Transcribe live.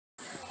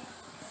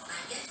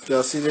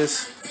Y'all see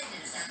this?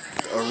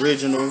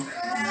 Original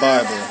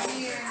Bible.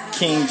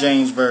 King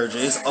James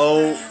Version. It's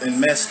old and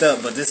messed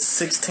up, but this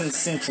 16th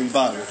century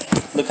Bible.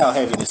 Look how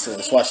heavy this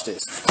is. Watch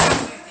this.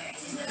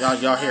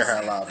 Y'all hear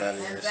how loud that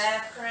is.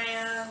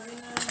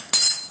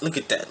 Look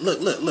at that.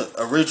 Look.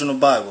 Original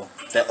Bible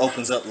that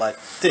opens up like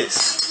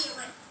this.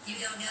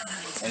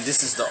 And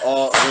this is the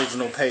all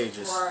original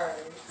pages.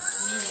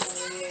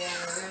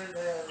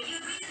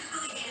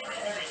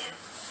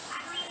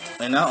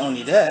 And not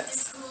only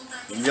that,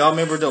 y'all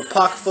remember the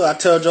Apocrypha? I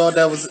told y'all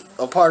that was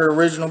a part of the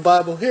original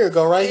Bible. Here it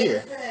go right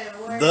here.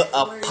 The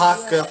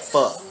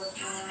Apocrypha.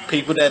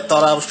 People that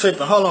thought I was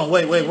tripping. Hold on,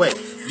 wait.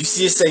 You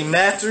see it say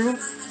Matthew?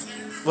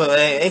 Well,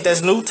 ain't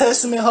that New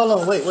Testament? Hold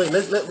on, wait. Whoa.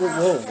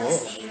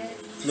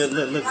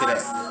 Look at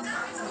that.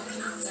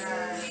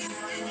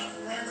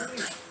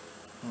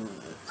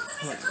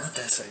 What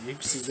that say? You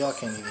see, y'all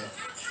can't even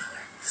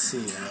see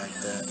it like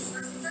that.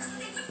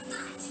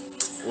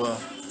 Well,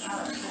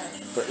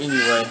 but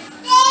anyway,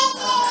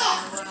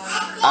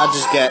 I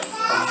just got a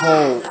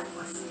whole.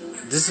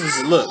 This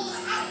is look.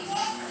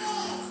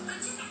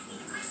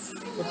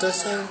 What that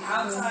say?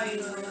 I'll tell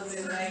you a little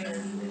bit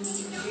later.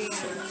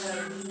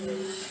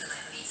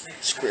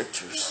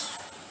 Scriptures.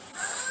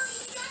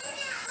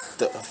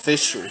 The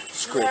official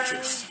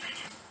scriptures.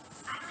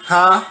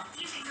 Huh?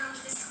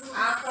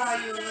 I'll call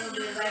you a little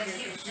bit later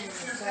because you can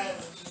tell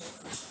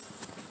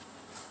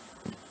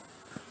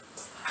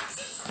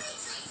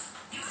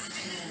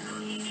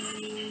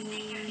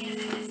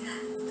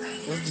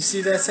What did you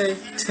see that say?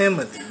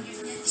 Timothy.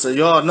 So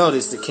y'all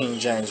notice the King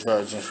James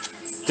Version.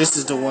 This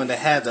is the one that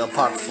had the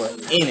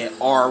Apocrypha in it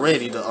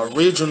already. The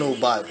original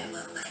Bible.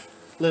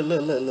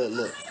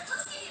 Look.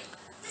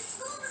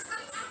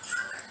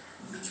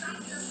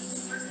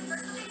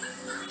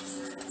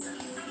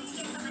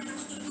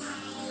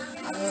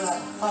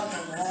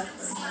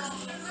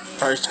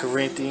 First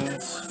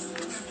Corinthians,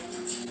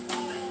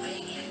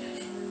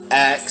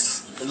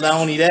 Acts. Not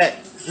only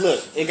that,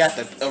 look, it got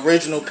the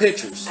original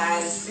pictures.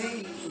 I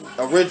see.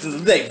 Original,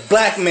 they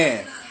black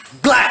man,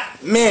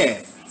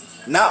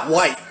 not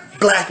white,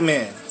 black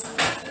man.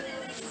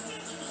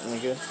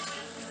 Okay.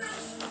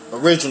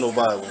 Original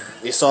Bible.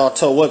 It's all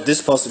tore up. This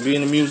supposed to be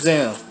in the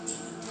museum.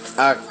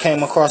 I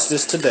came across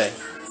this today.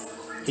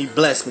 He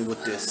blessed me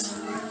with this.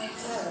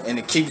 And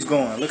it keeps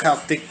going. Look how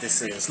thick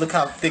this is. Look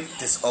how thick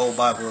this old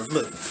Bible is.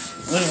 Look.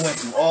 We went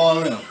through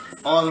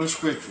all them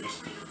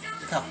scriptures.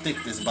 Look how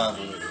thick this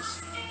Bible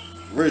is.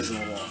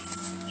 Original one.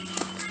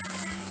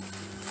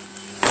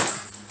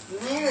 You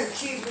need to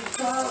keep it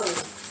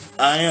closed.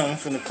 I am. I'm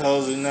finna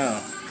close it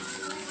now.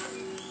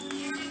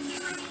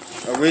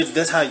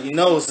 That's how you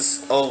know it's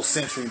this old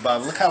century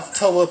Bible. Look how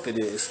tore up it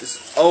is.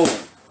 It's old.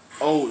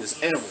 Old as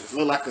ever. It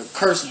look like a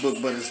curse book,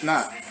 but it's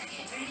not.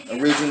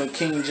 Original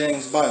King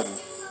James Bible.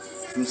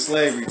 From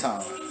slavery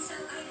time.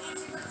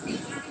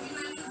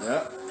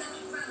 Yep.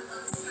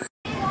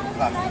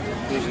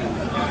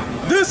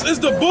 This is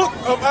the book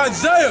of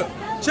Isaiah,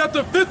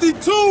 chapter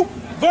 52,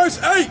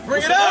 verse 8.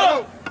 Bring it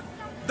out.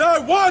 Thy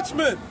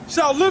watchmen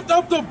shall lift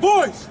up the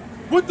voice.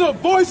 With the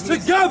voice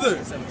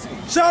together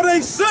shall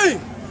they sing.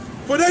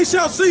 For they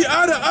shall see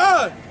eye to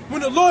eye when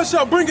the Lord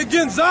shall bring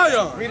again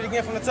Zion. Read it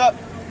again from the top.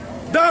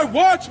 Thy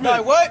watchmen. Thy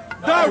what?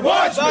 Thy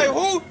watchmen. Thy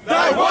who?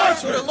 Thy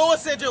watchmen. The Lord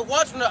said your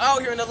watchmen are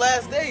out here in the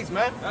last days,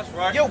 man. That's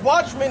right. Your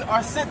watchmen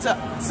are sent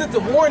to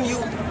warn you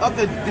of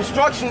the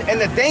destruction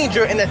and the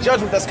danger and the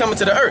judgment that's coming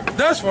to the earth.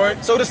 That's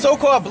right. So the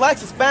so-called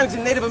blacks, Hispanics,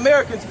 and Native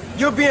Americans,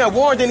 you're being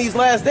warned in these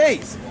last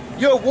days.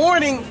 Your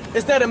warning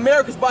is that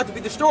America's about to be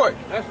destroyed.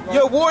 That's right.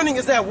 Your warning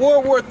is that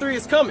World War III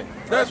is coming.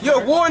 That's Your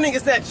right. warning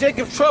is that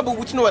Jacob's trouble,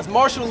 which you know as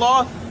martial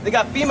law. They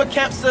got FEMA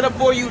camps set up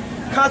for you,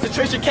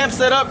 concentration camps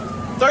set up,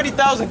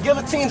 30,000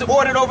 guillotines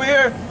ordered over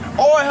here.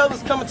 All hell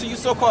is coming to you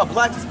so-called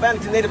blacks,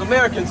 Hispanics, and Native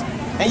Americans.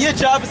 And your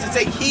job is to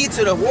take heed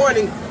to the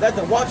warning that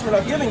the watchmen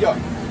are giving y'all.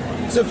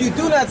 So if you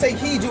do not take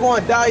heed, you're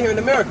going to die here in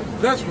America.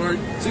 That's right.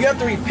 So you have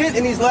to repent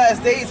in these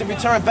last days and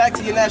return back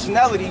to your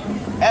nationality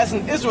as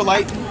an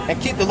Israelite and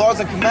keep the laws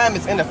and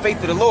commandments and the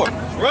faith of the Lord.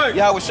 Right.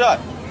 Yahweh Shah.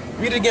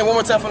 Read it again one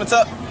more time from the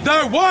top.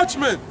 Thy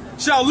watchmen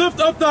shall lift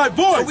up thy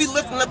voice. So we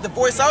lifting up the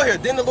voice out here.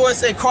 Didn't the Lord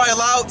say, cry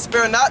aloud,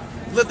 spare not,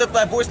 lift up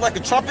thy voice like a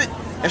trumpet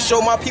and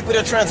show my people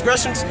their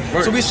transgressions?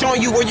 Right. So we're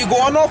showing you where you're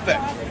going off at.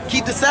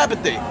 Keep the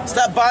Sabbath day.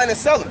 Stop buying and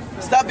selling.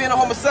 Stop being a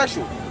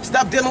homosexual.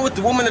 Stop dealing with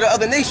the women of the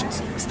other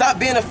nations. Stop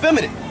being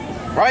effeminate,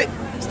 right?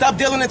 Stop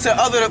dealing into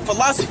other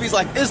philosophies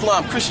like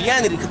Islam,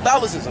 Christianity,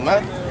 Catholicism,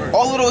 man. Right.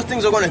 All of those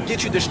things are going to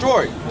get you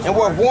destroyed. And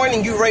we're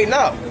warning you right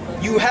now.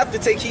 You have to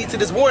take heed to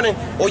this warning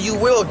or you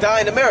will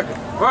die in America.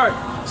 Right.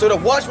 So the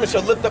watchmen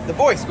shall lift up the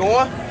voice. Go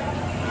on.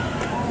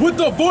 With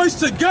the voice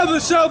together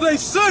shall they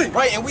sing.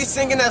 Right, and we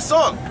singing that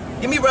song.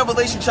 Give me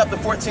Revelation chapter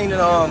 14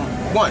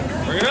 and 1.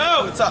 Bring it out.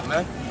 From the top,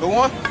 man. Go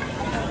on.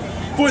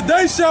 For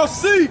they shall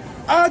see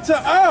eye to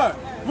eye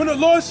when the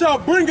Lord shall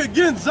bring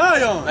again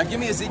Zion. Now give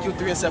me Ezekiel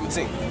 3 and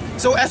 17.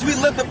 So as we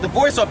lift up the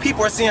voice, our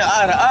people are seeing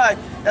eye to eye.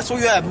 That's why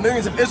you have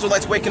millions of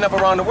Israelites waking up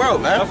around the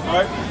world, man. That's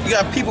right. You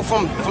got people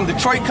from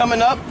Detroit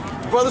coming up,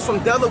 brothers from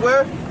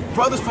Delaware,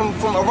 Brothers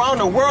from around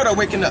the world are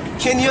waking up.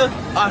 Kenya,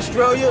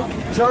 Australia,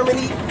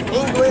 Germany,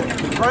 England,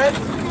 France.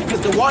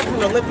 Because the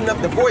Watchmen are lifting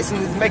up the voice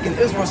and he's making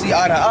Israel see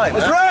eye to eye.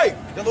 That's right.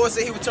 The Lord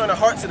said he would turn the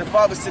hearts of the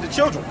fathers to the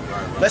children.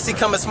 Lest he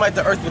come and smite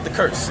the earth with the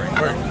curse.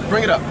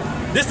 Bring it up.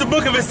 This is the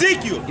book of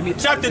Ezekiel,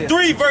 chapter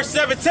 3, verse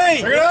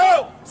 17. Bring it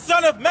out.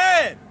 Son of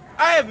man,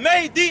 I have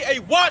made thee a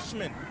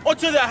watchman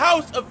unto the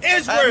house of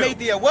Israel. I made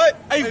thee a what?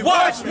 A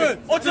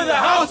watchman unto the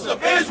house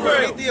of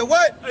Israel. Made thee a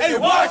what? A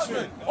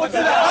watchman unto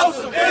the house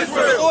of The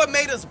Israel. Lord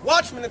made us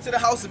watchmen into the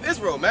house of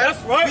Israel, man.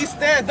 That's right. We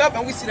stand up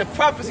and we see the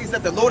prophecies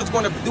that the Lord is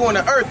going to do on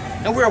the earth,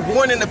 and we're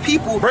warning the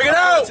people. Bring it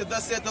out. To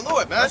thus said the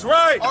Lord, man. That's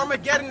right.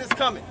 Armageddon is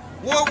coming.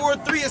 World War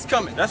III is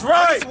coming. That's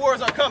right. These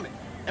wars are coming.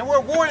 And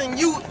we're warning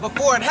you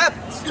before it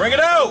happens. Bring it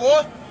out. Go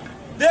on.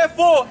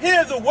 Therefore,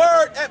 hear the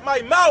word at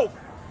my mouth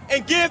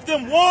and give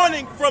them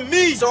warning from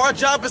me. So our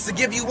job is to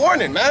give you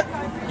warning,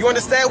 man. You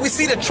understand? We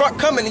see the truck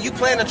coming and you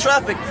playing the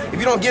traffic. If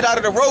you don't get out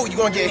of the road, you're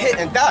going to get hit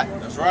and die.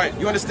 That's right.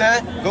 You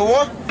understand? Go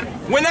on.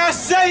 When I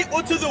say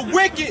unto the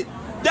wicked,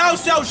 thou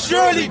shalt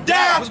surely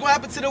die. What's going to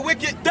happen to the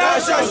wicked? Thou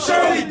shalt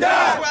surely What's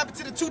die. going to happen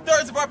to the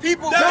 2/3 of our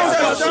people? Thou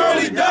shalt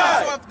surely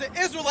die. So if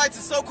the Israelites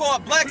and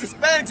so-called blacks,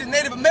 Hispanics, and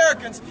Native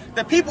Americans,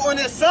 the people in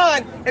this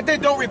sign, if they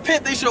don't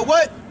repent, they should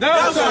what?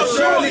 Thou shalt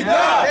surely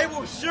die. They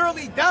will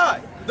surely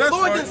die. The That's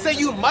Lord right. didn't say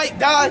you might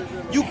die,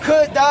 you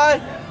could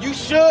die, you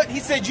should. He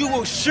said you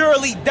will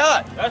surely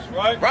die. That's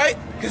right. Right?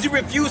 Because you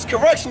refuse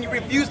correction, you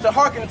refuse to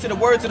hearken to the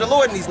words of the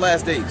Lord in these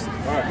last days.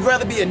 Right. You'd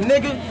rather be a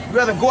nigga, you'd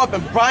rather go up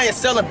and buy and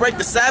sell and break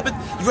the Sabbath,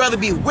 you'd rather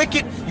be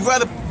wicked, you'd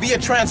rather be a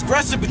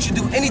transgressor, but you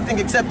do anything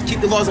except to keep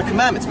the laws and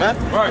commandments, man.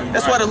 Right.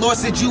 That's why the Lord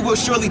said you will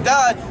surely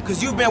die,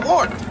 because you've been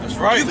warned. That's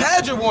right. You've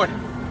had your warning.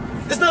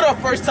 It's not our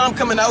first time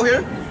coming out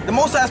here. The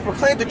Most High has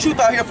proclaimed the truth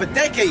out here for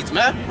decades,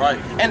 man. Right.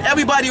 And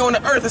everybody on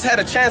the earth has had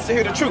a chance to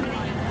hear the truth.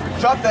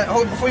 Drop that.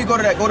 Hold, before you go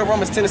to that, go to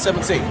Romans 10 and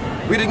 17.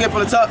 Read it again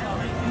from the top.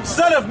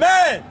 Son of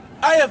man,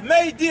 I have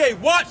made thee a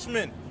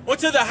watchman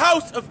unto the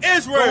house of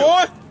Israel. Go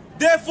on.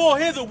 Therefore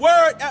hear the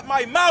word at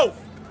my mouth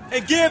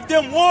and give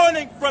them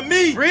warning from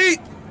me. Read.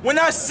 When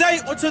I say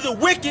unto the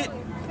wicked,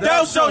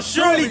 thou shalt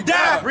surely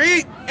die.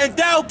 Read. And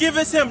thou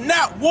givest him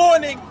not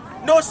warning,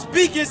 nor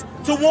speakest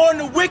to warn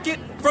the wicked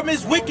from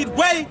his wicked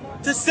way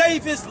to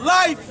save his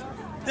life.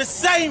 The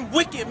same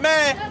wicked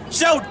man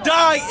shall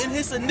die in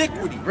his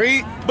iniquity.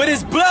 Read. But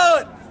his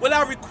blood will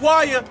I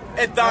require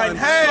at thine So if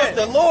hand.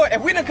 the Lord,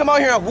 if we didn't come out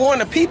here and warn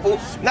the people,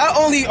 not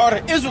only are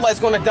the Israelites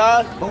going to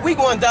die, but we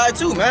going to die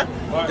too, man.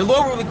 Right. The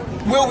Lord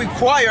will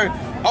require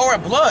our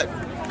blood,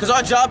 because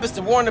our job is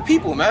to warn the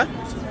people, man.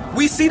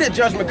 We see the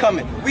judgment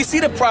coming. We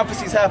see the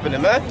prophecies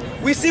happening, man.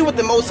 We see what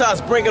the Most High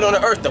is bringing on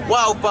the earth, the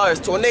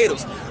wildfires,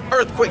 tornadoes,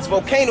 earthquakes,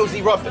 volcanoes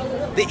erupting,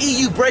 the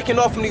EU breaking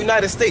off from the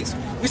United States.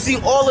 We see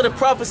all of the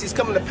prophecies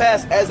coming to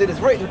pass as it is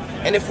written.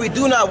 And if we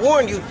do not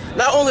warn you,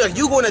 not only are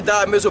you going to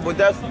die a miserable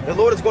death, the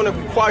Lord is going to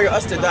require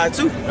us to die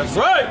too. That's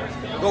right.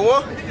 Go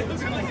on.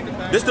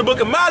 This is the book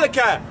of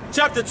Malachi,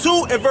 chapter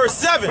 2 and verse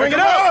 7. Bring it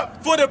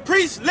up. For the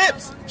priest's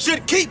lips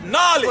should keep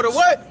knowledge. For the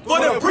what? For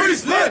the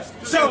priest's lips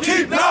shall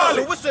keep So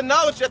knowledge. what's the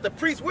knowledge that the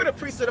priests, we're the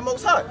priests of the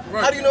Most High.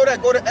 How do you know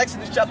that? Go to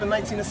Exodus chapter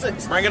 19 and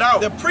 6. Bring it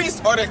out. The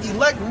priests are the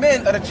elect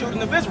men of the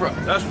children of Israel.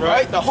 That's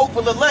right. The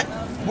hopeful elect.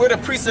 We're the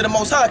priests of the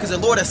Most High because the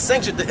Lord has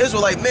sanctioned the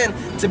Israelite men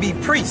to be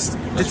priests,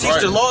 to teach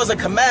right. the laws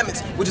and commandments,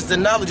 which is the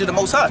knowledge of the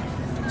Most High.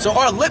 So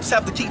our lips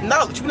have to keep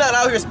knowledge. We're not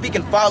out here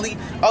speaking folly,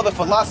 other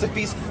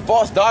philosophies,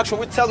 false doctrine.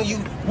 We're telling you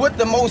what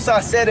the Most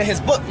High said in his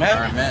book,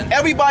 man. Amen.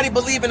 Everybody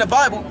believe in the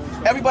Bible.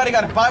 Everybody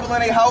got a Bible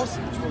in their house.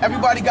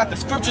 Everybody got the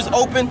scriptures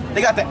open.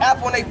 They got the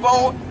app on their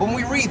phone. But when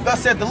we read,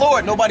 thus said the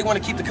Lord, nobody want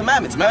to keep the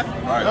commandments, man.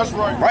 Right. That's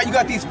right. Right? You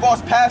got these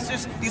false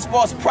pastors, these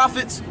false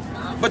prophets.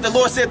 But the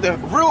Lord said the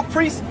real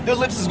priest, their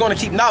lips is going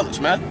to keep knowledge,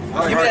 man.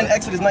 Give me that in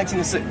Exodus 19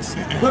 and 6.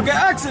 Book of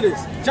Exodus,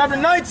 chapter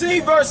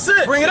 19, verse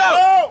 6. Bring it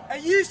out.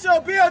 And ye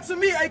shall be unto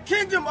me a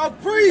kingdom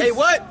of priests. Hey,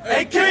 what?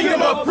 A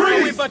kingdom of We a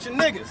priests. bunch of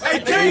niggas. A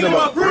kingdom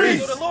of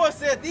priests. So the Lord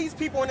said these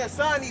people in that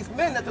sign, these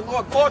men that the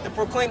Lord called to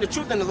proclaim the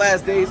truth in the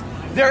last days,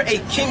 they're a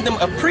kingdom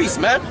of priests,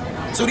 man.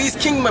 So these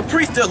kingdom of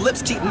priests, their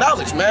lips keep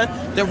knowledge,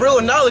 man. The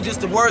real knowledge is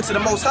the words of the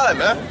Most High,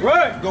 man.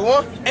 Right. Go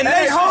on. And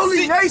a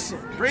holy nation.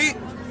 Read.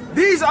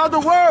 These are the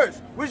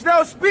words which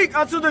thou speak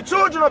unto the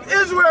children of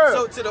Israel.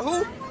 So to the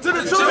who? To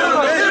the children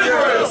of The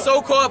Israel.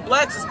 so-called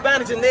blacks,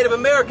 Hispanics, and Native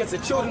Americans, the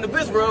children of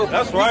Israel.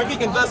 That's right. He's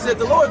speaking thus said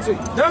the Lord to you.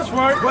 That's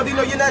right. Brother, you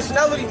know your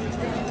nationality?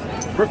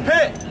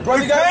 Repent.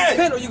 Brother, you gotta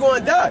repent or you're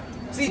gonna die.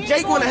 See,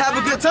 Jake wanna have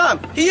a good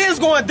time. He is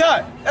gonna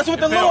die. That's what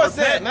the Repent, Lord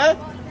repent. said, man.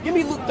 Give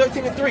me Luke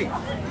 13 and 3.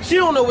 She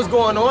don't know what's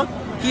going on.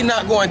 He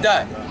not gonna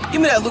die. Give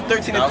me that Luke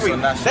 13 and 3.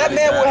 That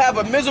man will have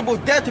a miserable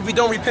death if he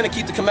don't repent and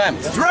keep the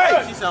commandments. That's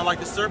right. She sound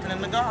like the serpent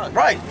and the God.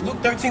 Right. Luke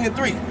 13 and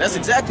 3. That's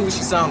exactly what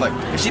she sound like.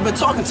 And she been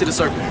talking to the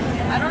serpent.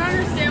 I don't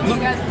understand what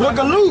you guys Book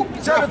of Luke,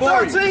 chapter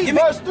Give 13, me,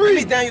 verse give 3.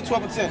 me Daniel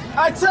 12 and 10.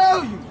 I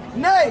tell you,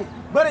 nay,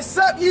 But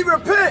except ye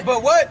repent.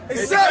 But what?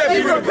 Except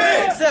ye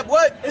repent. Except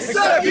what?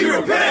 Except ye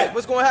repent.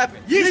 What's going to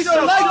happen? Ye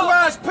shall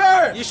likewise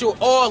perish. You shall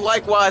all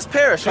likewise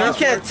perish. You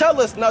can't tell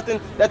us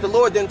nothing that the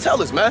Lord didn't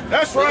tell us, man.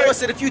 That's The right. Lord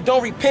said if you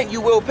don't repent, you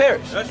will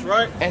perish. That's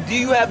right. And do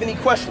you have any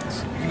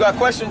questions? You got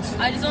questions?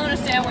 I just don't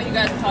understand what you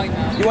guys are talking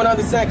about. You want to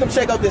understand? Come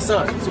check out this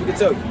sign so we can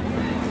tell you.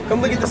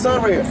 Come look at the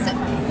sign right here. So,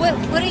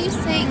 what are you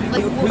saying?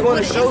 Like, We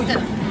want to show you.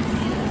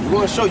 that? We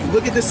want to show you.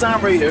 Look at this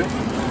sign right here.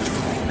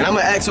 And I'm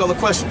going to ask y'all a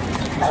question.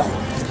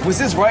 Was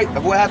this right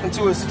of what happened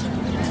to us?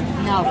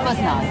 No, of course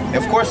not.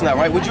 Of course not,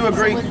 right? Would you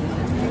agree?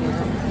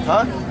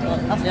 Huh?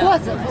 Of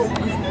course.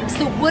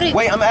 So what?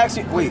 Wait, I'm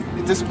asking. Wait,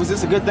 was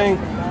this a good thing?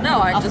 No,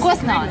 I Of just...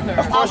 course not. Of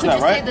course How could not,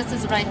 you right? say this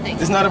is the right thing?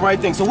 It's not the right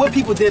thing. So what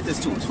people did this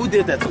to us? Who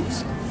did that to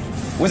us?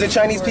 Was it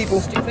Chinese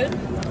people? Stupid.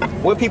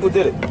 What people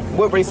did it?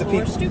 What race of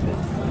We're people? stupid.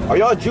 Are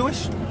y'all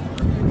Jewish?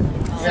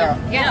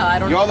 Yeah, I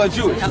don't Y'all know are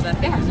Jewish. how that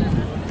figures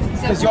in.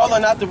 Because y'all are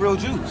not the real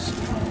Jews.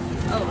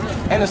 Oh,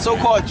 really? And the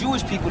so-called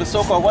Jewish people, the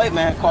so-called white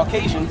man,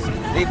 Caucasians,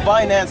 they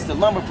financed the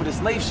lumber for the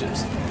slave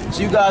ships.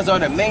 So you guys are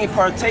the main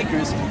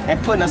partakers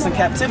and putting us in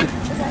captivity.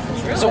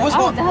 So what's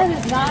going? That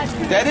is not.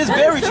 That is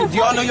very true. Do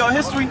y'all know your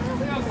history?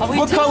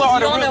 What color are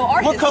the real?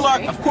 What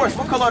color? Of course.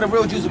 What color are the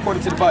real Jews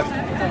according to the Bible?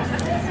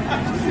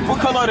 What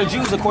color are the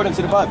Jews according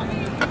to the Bible?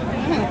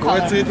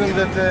 What do you think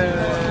that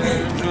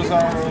the Jews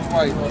are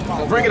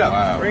white? Bring it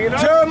up. Bring it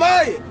up.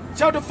 Jeremiah,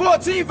 chapter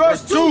 14,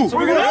 verse 2. So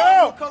we're gonna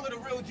know what color the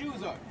real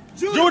Jews are.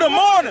 Judah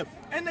mourneth.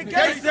 And the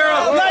Gates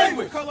thereof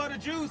language. What color are the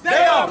Jews?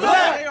 They are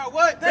black. They are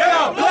what? They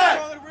are black.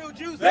 What color are the real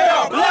Jews? They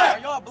are black.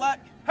 Are y'all black?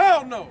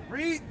 Hell no.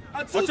 Read.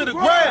 Unto the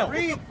ground.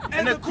 Read.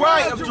 And the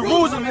cry of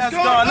Jerusalem has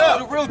gone The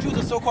up. real Jews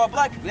are so-called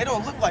black people. They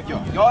don't look like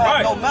y'all. Y'all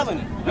have no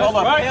melanin. Y'all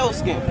are right. pale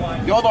skin.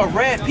 Y'all are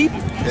red people.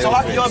 So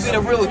how can y'all be the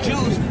real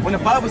Jews when the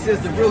Bible says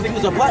the real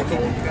Jews are black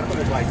people?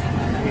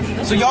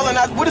 So y'all are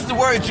not. What does the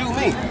word Jew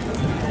mean?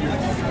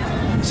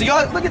 So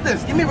y'all look at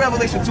this. Give me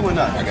Revelation 2 and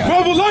 9.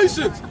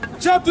 Revelations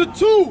chapter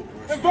 2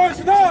 and verse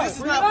 9. This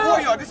is not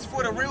for y'all. This is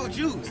for the real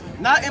Jews,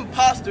 not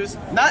imposters,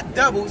 not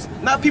devils,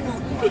 not people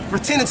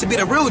pretending to be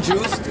the real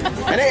Jews,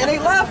 and they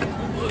laughing.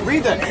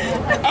 Read that.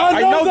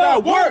 I know thy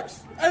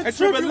works and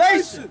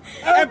tribulation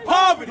and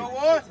poverty,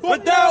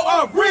 but thou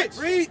art rich.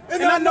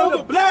 And I know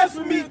the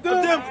blasphemy of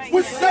them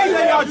which say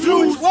they are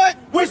Jews. What?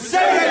 Which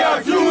say they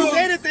are Jews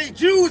Say that they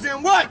Jews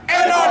and what?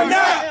 and are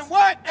not. And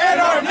what?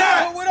 And are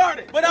not. What are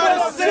they? But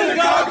are the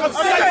synagogue of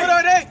What Satan.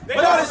 are they? But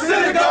are the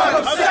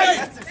synagogue of Satan.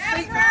 That's the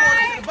Satan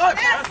according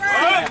to the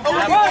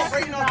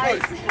Bible.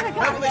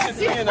 Revelation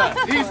 3 and 9.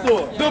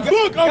 The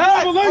book of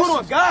God, hold Revelation.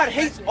 on. God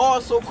hates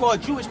all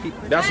so-called Jewish people.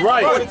 That's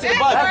right. According to the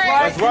Bible.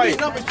 That's right.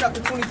 Numbers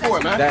chapter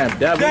 24, man.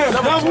 Damn,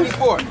 Number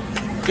 24.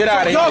 Get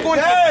out of Y'all here. going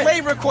into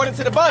slavery according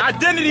to the Bible.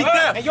 Identity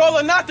theft. And y'all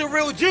are not the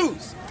real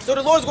Jews. So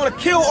the Lord's going to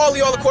kill all of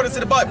y'all according to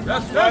the Bible.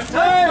 That's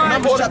right.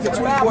 Numbers chapter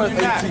 24 and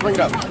 18. Bring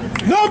it up.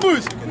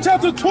 Numbers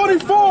chapter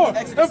 24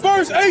 and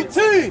verse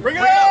 18. Bring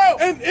it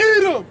out. And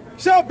Edom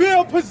shall be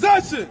a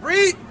possession.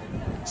 Read.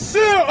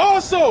 Seir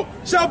also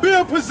shall be a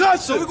So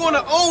possession. we're going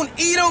to own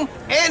Edom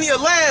and your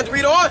land.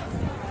 Read on.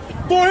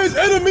 For his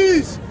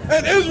enemies,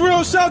 and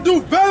Israel shall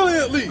do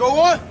valiantly. Go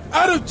on.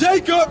 Out of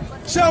Jacob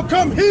shall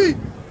come he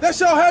that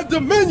shall have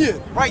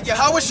dominion. Right.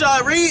 Yahweh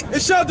shall read.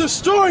 It shall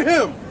destroy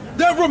him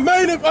that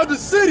remaineth of the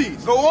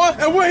cities. Go on.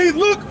 And when he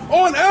look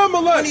on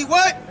Amalek, And he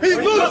what? He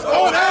looked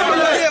on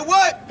Amalek. Yeah,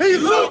 what? He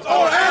looked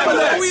on So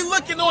Amalek. we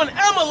looking on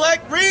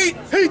Amalek. Read.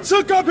 He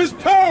took up his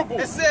parable.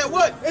 And said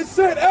what? It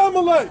said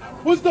Amalek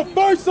was the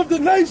first of the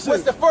nations.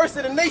 What's the first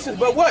of the nations?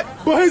 But what?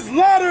 But his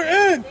latter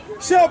end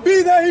shall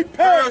be that he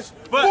perish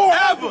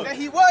forever. That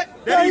he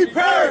what? That he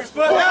perish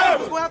What's forever.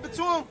 going to happen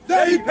to him?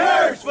 That he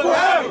perish He's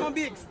forever. going to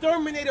be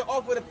exterminated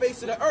off of the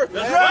face of the earth.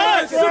 Man.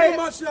 right.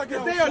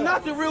 Because they are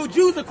not the real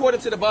Jews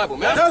according to the Bible,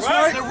 man. That's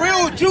right. The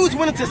real Jews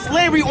went into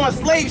slavery on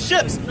slave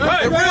ships.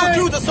 Right. The real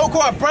Jews are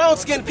so-called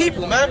brown-skinned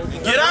people, man.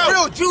 Get out. The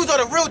real Jews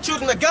are the real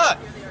children of God.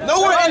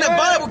 Nowhere in the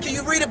Bible can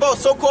you read about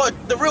so-called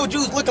the real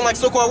Jews looking like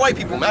so-called white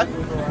people, man.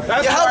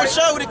 That's Yahweh right.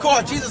 Shah, what they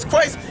call Jesus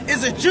Christ,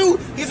 is a Jew.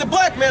 He's a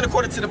black man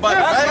according to the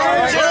Bible. That's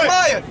Right?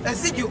 right. Jeremiah,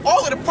 Ezekiel,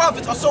 all of the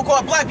prophets are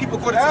so-called black people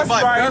according to the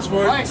Bible. That's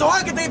right. So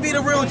how could they be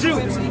the real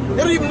Jews? They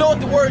don't even know what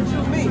the word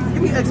Jew means.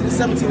 Give me Exodus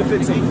 17 and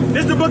 15.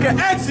 This is the book of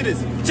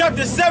Exodus,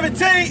 chapter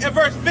 17 and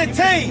verse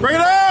 15. Bring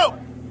it out.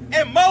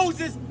 And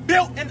Moses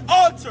built an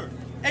altar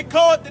and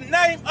called the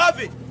name of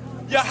it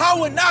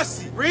Yahweh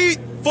Nasi. Read.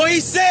 For he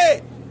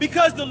said,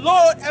 because the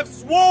Lord hath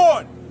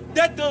sworn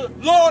that the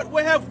Lord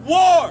will have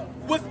war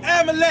with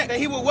Amalek. That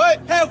he will what?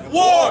 Have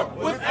war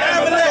with So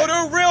Amalek.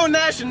 their real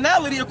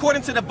nationality,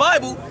 according to the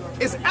Bible,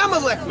 is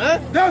Amalek,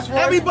 man. That's right.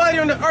 Everybody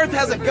on the earth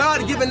has a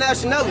God-given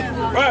nationality.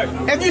 Right.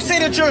 If you say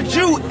that you're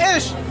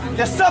Jewish,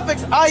 the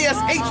suffix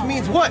ish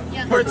means what?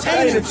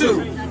 Pertaining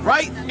to,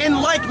 right?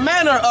 In like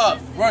manner of.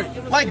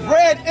 Right. Like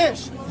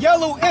red-ish,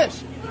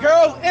 yellow-ish,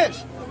 girl-ish.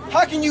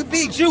 How can you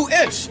be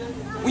Jewish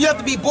when you have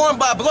to be born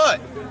by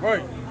blood?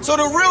 Right. So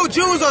the real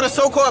Jews are the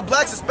so-called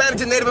blacks,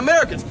 Hispanics, and Native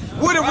Americans.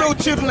 We're the real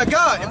children of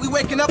God, and we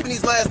waking up in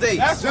these last days.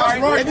 That's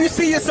right. If you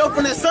see yourself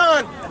in the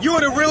sun, you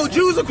are the real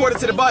Jews according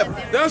to the Bible.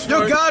 That's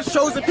You're right. God's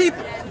chosen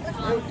people.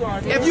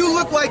 If you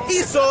look like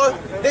Esau,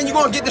 then you're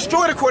going to get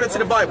destroyed according to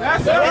the Bible.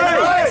 That's And right.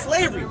 you're gonna get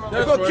slavery.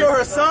 You're going to kill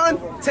her son,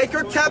 take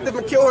her captive,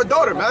 and kill her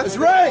daughter, man. That's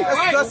right.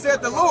 That's thus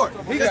said the Lord.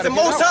 It's the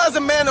Most High is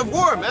a man of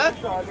war, man.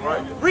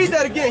 Read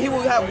that again. He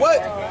will have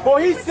what? For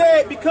he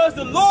said, because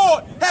the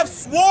Lord have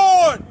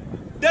sworn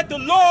that the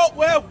Lord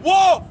will have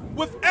war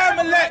with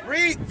Amalek.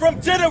 Read. From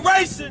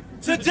generation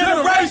to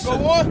generation.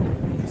 Go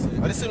on.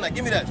 Oh, this is like,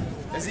 give me that.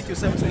 Ezekiel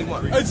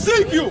 7:21.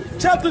 Ezekiel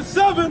chapter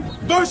 7,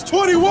 verse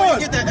 21.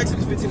 Get that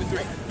Exodus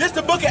 15:3. This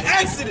the book of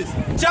Exodus,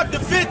 chapter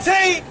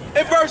 15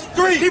 and verse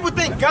 3. People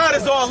think God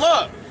is all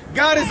love.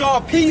 God is all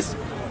peace.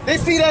 They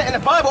see that in the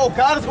Bible. Oh,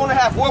 God is going to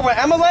have war with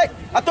Amalek.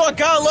 I thought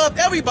God loved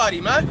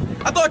everybody, man.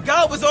 I thought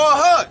God was all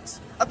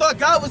hugs. I thought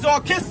God was all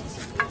kisses.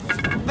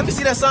 Let me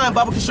see that sign,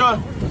 Baba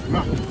Kishon.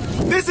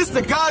 This is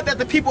the God that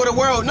the people of the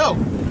world know.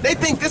 They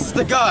think this is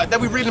the God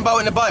that we're reading about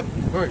in the Bible.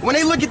 When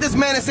they look at this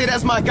man and say,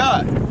 that's my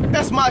God,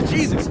 that's my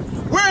Jesus.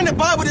 Where in the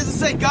Bible does it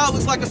say God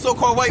looks like a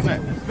so-called white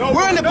man?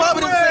 Where in the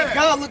Bible does it say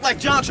God looks like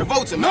John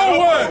Travolta,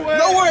 man?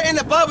 Nowhere in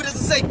the Bible does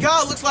it say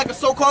God looks like a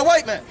so-called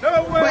white man.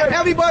 But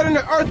everybody on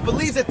the earth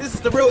believes that this is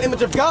the real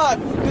image of God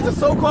because a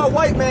so-called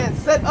white man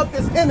set up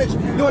this image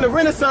during the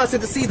Renaissance to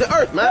deceive the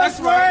earth, man. That's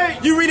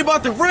right. You read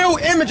about the real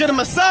image of the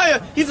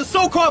Messiah. He's a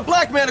so-called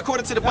black man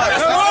according to the Bible.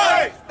 That's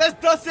right. That's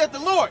thus said the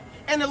Lord.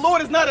 And the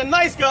Lord is not a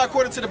nice God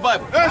according to the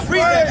Bible. That's Read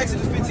right. that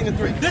Exodus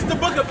 15:3. This the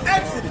book of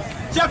Exodus,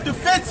 chapter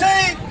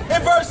 15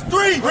 and verse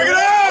 3. Bring it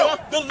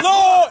out. The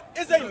Lord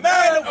is a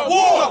man of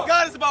war.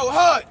 God is about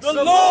hugs.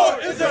 The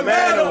Lord is a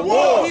man of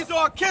war. He's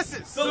all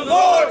kisses. The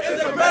Lord is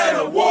a man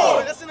of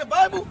war. That's in the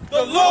Bible.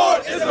 The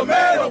Lord is a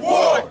man of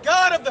war. The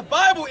God of the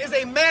Bible is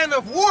a man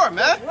of war,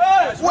 man.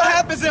 Right. What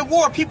happens in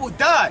war? People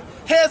die.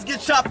 Heads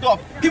get chopped off.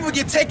 People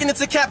get taken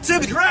into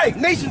captivity. Right.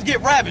 Nations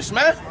get ravished,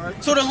 man.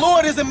 So the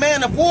Lord is a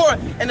man of war,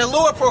 and the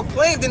Lord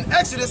proclaimed in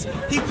Exodus,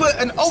 he put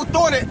an oath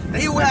on it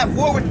that he will have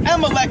war with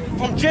Amalek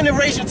from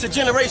generation to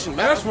generation,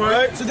 man. That's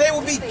right. So they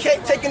will be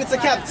taken into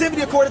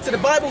captivity according to the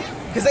Bible,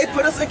 because they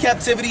put us in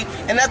captivity,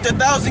 and after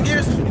 1,000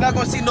 years, you're not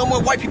going to see no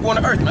more white people on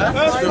the earth, man.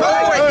 That's No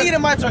right. more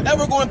Edomites are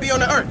ever going to be on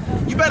the earth.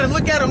 You better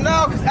look at them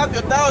now, because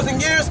after 1,000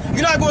 years,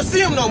 you're not going to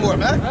see them no more,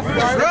 man.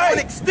 They're going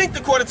extinct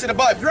according to the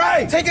Bible.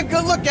 Right. Take a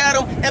good look at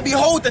them, and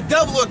behold the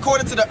devil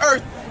according to the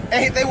earth,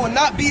 and they will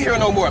not be here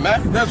no more,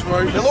 man. That's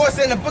right. The Lord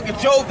said in the book of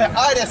Job that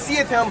I that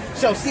seeth him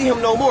shall see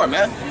him no more,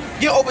 man.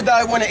 Get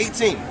Obadiah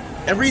 1:18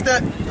 and read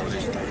that.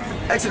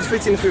 Exodus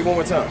 15:3 one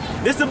more time.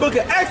 This the book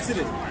of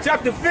Exodus,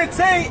 chapter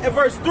 15 and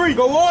verse 3.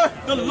 Go on.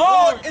 The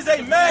Lord is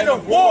a man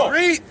of war.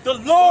 Read. The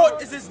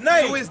Lord is his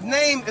name. So his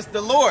name is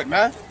the Lord,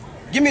 man.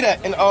 Give me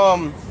that and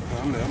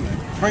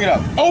bring it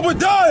up.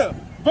 Obadiah,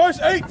 verse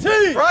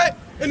 18. Right?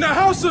 In the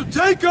house of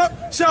Jacob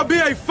shall be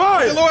a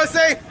fire. The Lord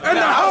say, And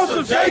the house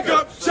of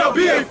Jacob shall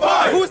be a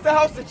fire. Who's the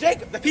house of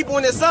Jacob? The people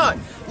on this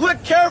sign.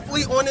 Look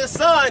carefully on this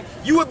sign.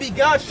 You will be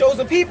God's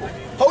chosen people.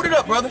 Hold it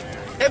up, brother.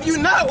 If you're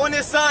not on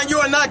this sign, you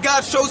are not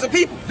God's chosen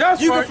people.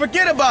 That's you right. can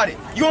forget about it.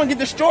 You're going to get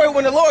destroyed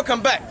when the Lord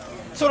come back.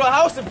 So the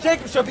house of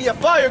Jacob shall be a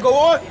fire. Go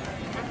on.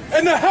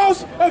 And the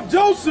house of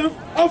Joseph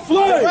a The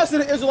flame. rest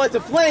of the Israelites a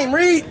flame.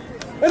 Read.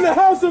 And the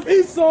house of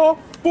Esau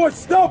for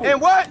stubble. And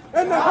what?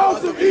 And the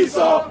house of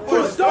Esau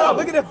for stubble.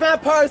 Look at the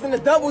vampires and the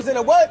devils and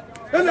the what?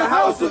 And the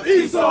house of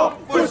Esau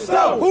for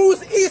stubble.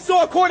 Who's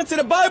Esau according to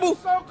the Bible?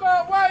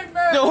 So-called white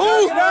man. The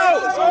who?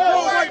 The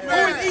so-called white Who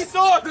man. is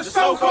Esau? The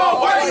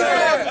so-called white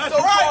man. The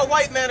so-called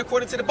white man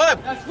according to the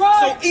Bible.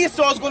 So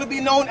Esau is going to be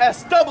known as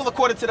stubble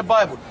according to the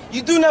Bible.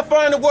 You do not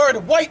find the word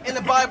white in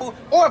the Bible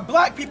or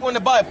black people in the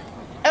Bible.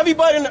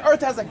 Everybody on the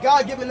earth has a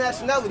God-given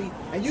nationality,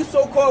 and you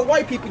so-called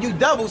white people, you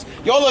devils,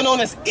 y'all are known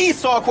as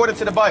Esau according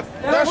to the Bible.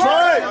 That's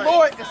right. The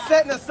Lord is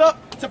setting us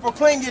up to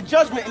proclaim your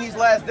judgment in these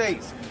last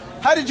days.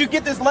 How did you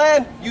get this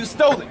land? You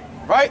stole it,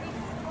 right?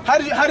 How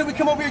did we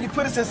come over here? You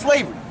put us in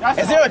slavery.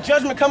 Is there a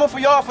judgment coming for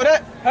y'all for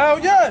that? Hell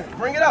yeah.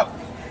 Bring it out.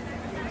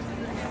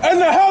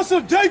 And the house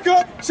of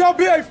Jacob shall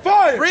be a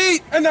fire.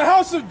 Read. And the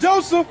house of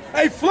Joseph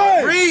a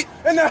flame. Read.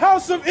 And the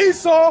house of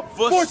Esau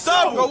for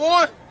stubble. Go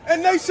on.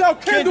 And they shall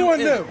kindle in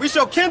them. We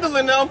shall kindle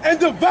in them And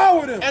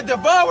devour them. and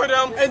devour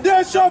them. And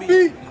there shall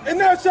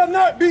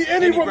not be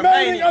any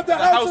remaining of the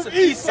house of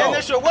Esau. And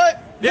there shall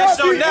what? There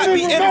shall not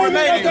be any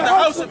remaining of the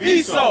house of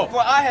Esau. For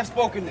I have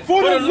spoken this.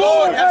 For the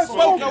Lord has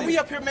No, spoken. we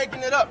up here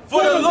making it up.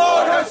 For the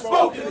Lord has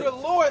spoken. For the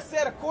Lord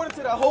said, according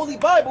to the Holy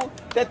Bible,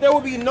 that there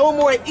will be no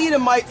more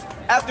Edomites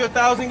after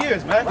 1,000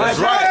 years, man. That's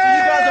So right.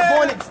 you guys are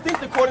born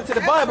extinct according to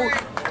the Bible.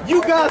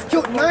 You guys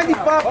killed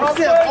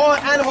 95% of all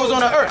animals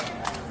on the earth.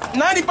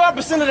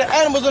 95% of the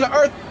animals on the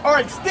earth are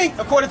extinct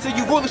according to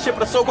you rulership of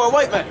the so-called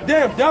white man.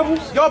 Damn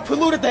devils. Y'all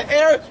polluted the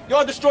air.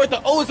 Y'all destroyed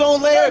the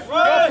ozone layer.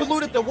 right. Y'all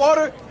polluted the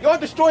water. Y'all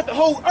destroyed the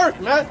whole earth,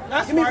 man.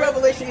 Give me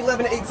Revelation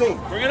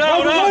 11:18. Bring it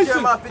out. Revelation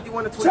Jeremiah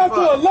 51 to 25.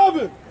 chapter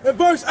 11 and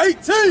verse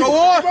 18. Go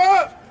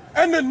on.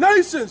 And the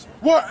nations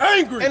were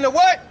angry. And the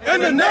what?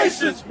 And the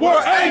nations were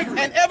angry.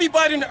 And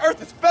everybody in the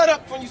earth is fed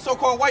up from you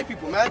so-called white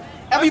people, man.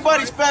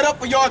 Everybody's fed up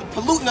for y'all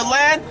polluting the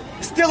land,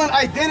 stealing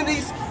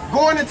identities,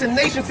 going into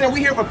nations saying we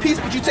here for peace,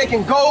 but you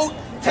taking gold,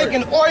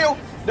 taking oil.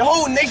 The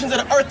whole nations of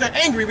the earth are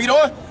angry. Read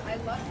on.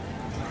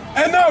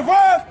 And their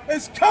wrath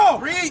is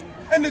come. Read.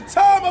 And the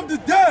time of the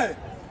day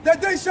that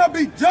they shall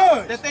be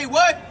judged. That they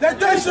what? That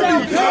they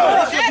shall be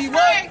judged. They shall be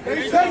what?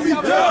 They shall be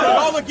judged.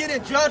 Y'all are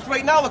getting judged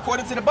right now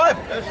according to the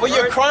Bible for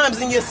your crimes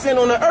and your sin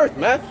on the earth,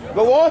 man.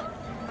 Go on.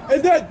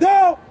 And that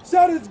thou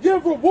shalt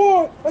give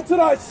reward unto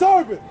thy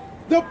servant,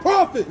 the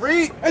prophets,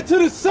 Read. and to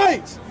the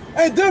saints,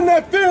 and them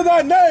that fear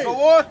thy name, Go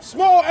on.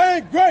 small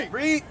and great,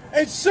 Read.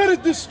 and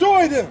shouldest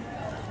destroy them,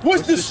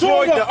 which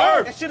destroy the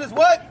earth. That shit is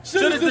what?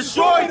 Shouldest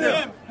destroy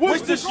them,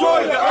 which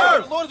destroy the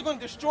earth. The Lord is going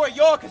to destroy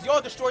y'all because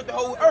y'all destroyed the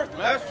whole earth,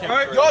 man.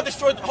 Y'all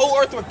destroyed the whole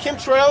earth with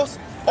chemtrails,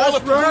 all the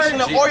pollution,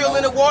 the oil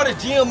in the water,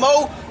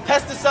 GMO,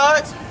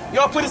 pesticides.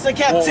 Y'all put us in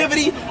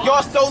captivity.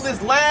 Y'all stole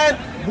this land,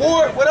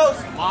 war, what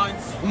else?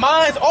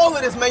 Mines, all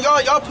of this, man.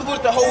 Y'all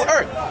polluted the whole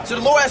earth. So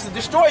the Lord has to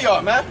destroy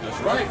y'all, man. That's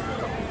right.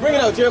 Bring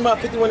it out, Jeremiah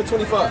 51 and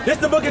 25. This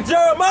the book of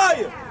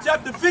Jeremiah,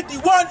 chapter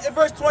 51 and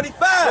verse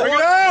 25. Bring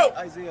it out.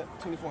 Isaiah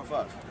 24 and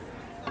 5.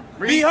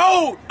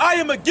 Behold, I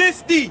am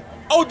against thee,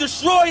 O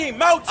destroying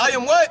mountain. I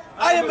am what?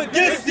 I am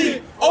against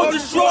thee, O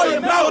destroying So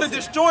the mountain.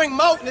 destroying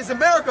mountain is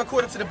America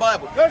according to the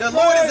Bible. The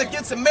Lord is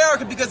against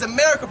America because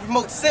America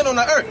promotes sin on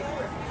the earth.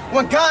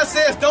 When God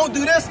says don't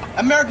do this,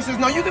 America says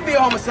no, you can be a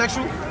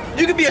homosexual,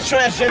 you can be a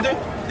transgender,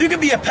 you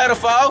can be a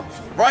pedophile,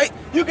 right?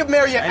 You can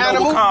marry an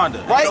animal,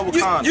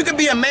 right? You can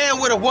be a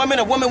man with a woman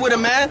with a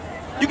man.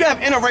 You can have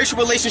interracial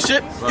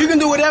relationship. You can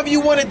do whatever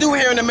you want to do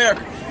here in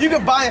America. You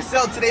can buy and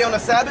sell today on the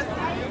Sabbath.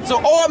 So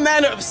all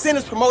manner of sin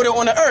is promoted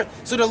on the earth.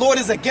 So the Lord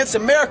is against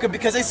America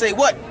because they say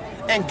what?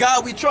 And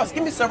God we trust.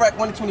 Give me Sirach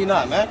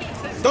 129, man.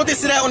 Don't they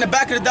say that on the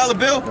back of the dollar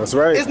bill? That's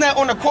right. Isn't that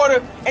on the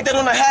quarter? Ain't that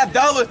on the half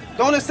dollar?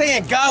 Don't it say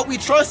in God we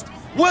trust?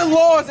 What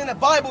laws in the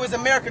Bible is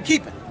America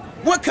keeping?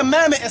 What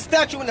commandment and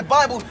statute in the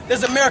Bible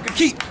does America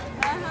keep?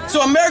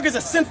 So America is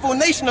a sinful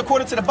nation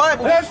according to the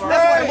Bible. That's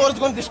why the Lord is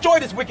going to destroy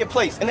this wicked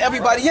place and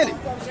everybody in it.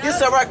 Get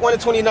Sirach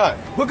 129.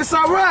 Book of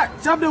Sirach,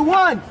 chapter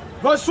 1,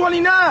 verse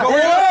 29. Go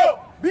ahead.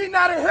 Be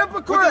not a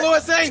hypocrite. What the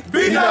Lord say?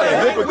 Be not a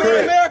hypocrite. We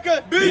in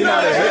America. Be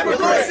not a hypocrite.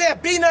 The Lord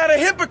said, be not a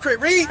hypocrite.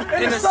 Read.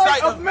 In the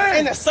sight of men.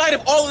 In the sight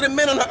of all of the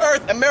men on the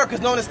earth, America is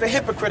known as the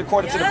hypocrite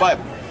according to the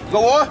Bible.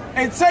 Go on.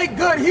 And take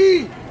good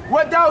heed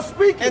what thou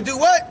speakest. And do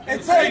what?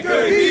 And take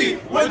good heed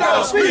what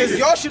thou speakest.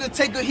 Y'all should have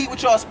taken good heed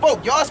what y'all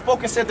spoke. Y'all spoke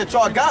and said that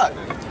y'all God.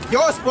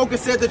 Y'all spoke and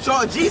said that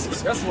y'all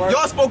Jesus. That's right.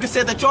 Y'all spoke and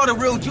said that y'all the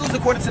real Jews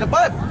according to the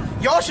Bible.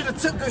 Y'all should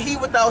have took good heed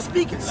what thou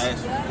speakest.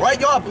 Right?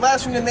 Y'all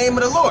blaspheme the name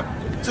of the Lord.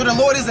 So the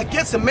Lord is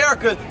against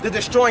America, the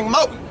destroying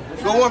mountain.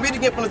 Go on, read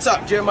again from the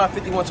top. Jeremiah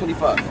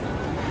 51:25.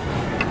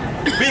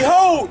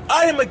 Behold,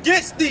 I am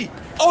against thee,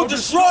 O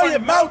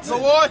destroying mountain.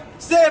 Go on.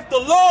 Saith the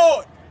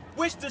Lord,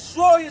 which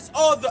destroyeth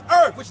all the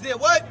earth. Which did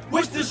what?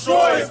 Which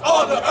destroys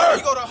all the There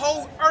you earth. go, the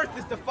whole earth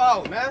is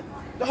defiled, man.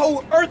 The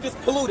whole earth is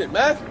polluted,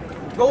 man.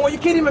 Go on, you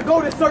can't even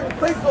go to certain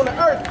places on the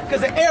earth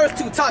because the air is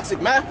too toxic,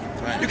 man.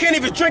 You can't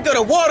even drink of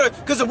the water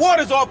because the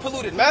water's all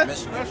polluted, man.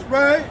 That's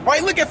right.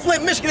 Right, look at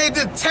Flint, Michigan. They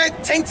just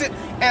tainted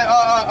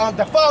and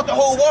defiled the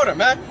whole water,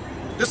 man.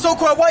 The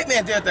so-called white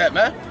man did that,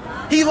 man.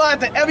 He lied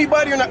to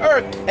everybody on the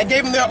earth and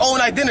gave them their own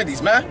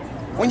identities, man.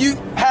 When you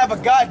have a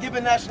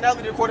God-given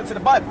nationality according to the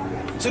Bible.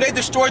 So they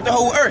destroyed the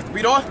whole earth.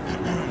 Read on.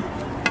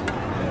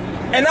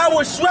 And I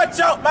will stretch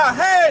out my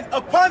hand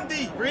upon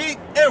thee, Read.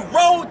 and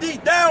roll thee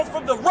down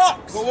from the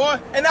rocks. Go on.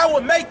 And I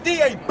will make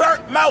thee a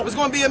burnt mountain. It's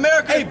going to be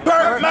America. A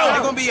burnt mountain.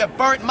 It's going to be a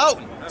burnt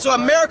mountain. So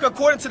America,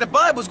 according to the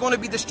Bible, is going to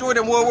be destroyed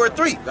in World War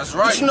III. That's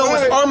right. But you know,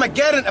 it's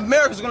Armageddon.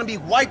 America is going to be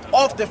wiped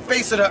off the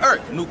face of the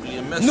earth.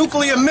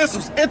 Nuclear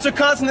missiles,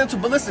 intercontinental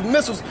ballistic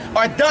missiles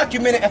are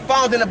documented and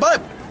found in the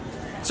Bible.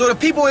 So the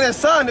people in that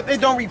sign, if they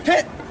don't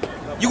repent,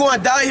 you're going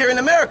to die here in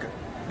America.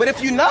 But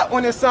if you're not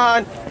on this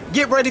sign,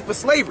 get ready for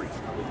slavery.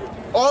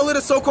 All of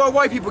the so-called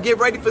white people get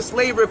ready for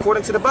slavery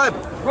according to the Bible.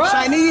 Right.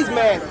 Chinese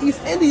man,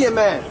 East Indian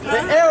man, the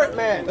Arab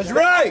man, the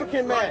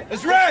African man, the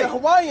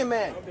Hawaiian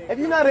man. If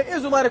you're not an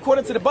Israelite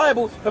according to the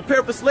Bible,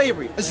 prepare for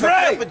slavery.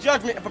 Prepare for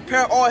judgment and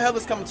prepare all hell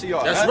is coming to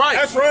y'all. That's right.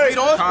 That's right. Read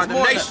on.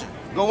 Condemnation.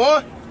 Go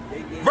on.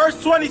 Verse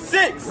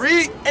 26.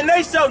 Read. And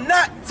they shall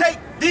not take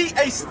thee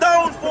a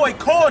stone for a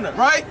corner.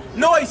 Right.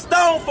 Nor a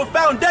stone for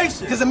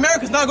foundation. Because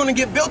America's not going to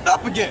get built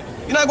up again.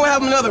 You're not going to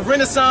have another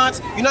renaissance.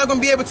 You're not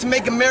going to be able to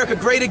make America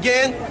great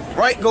again.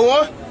 Right? Go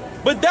on.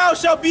 But thou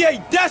shalt be a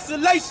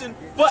desolation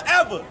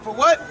forever. For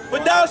what?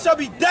 But thou shalt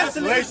be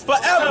desolate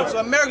forever. So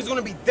America's going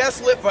to be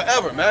desolate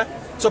forever, man.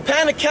 So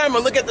pan the camera,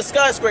 look at the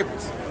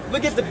skyscrapers.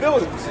 Look at the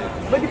buildings.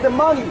 Look at the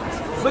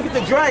monuments. Look at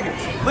the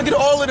dragons. Look at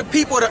all of the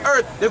people of the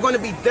earth. They're going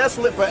to be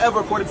desolate forever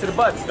according to the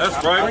Bible.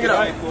 That's right. Bring it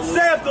up.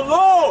 Saith the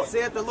Lord.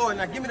 Saith the Lord.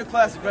 Now give me the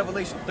classic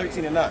Revelation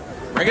 13 and 9.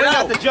 Bring it out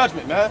out. the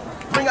judgment, man.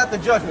 Bring out the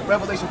judgment.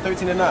 Revelation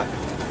 13 and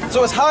 9.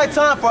 So it's high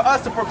time for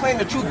us to proclaim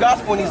the true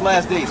gospel in these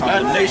last days,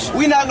 man.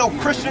 We're not no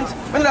Christians.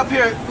 We're not up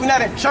here. We're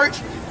not in church.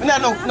 We're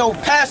not no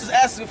pastors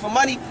asking for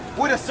money.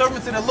 We're the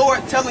servants of the Lord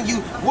telling you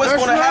what's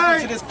going to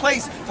happen to this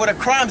place for the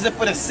crimes and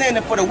for the sin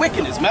and for the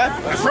wickedness, man.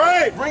 That's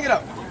right. Bring it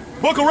up.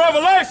 Book of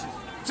Revelation,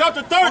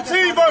 chapter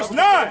 13, verse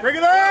 9. Bring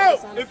it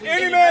out. If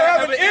any man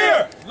have an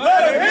ear,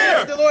 let him hear.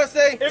 What the Lord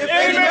say? If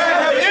any man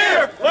have an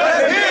ear,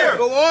 let him hear.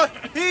 Go on.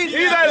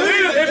 He that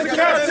leadeth into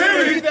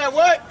captivity. He that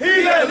what?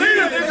 He that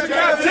leadeth into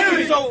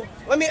captivity. So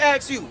let me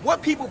ask you,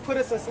 what people put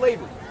us in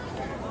slavery?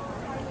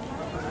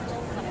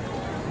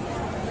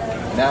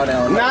 Now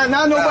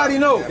nobody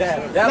knows.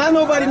 Now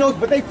nobody knows,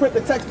 but they print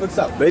the textbooks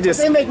out.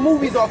 They make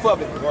movies off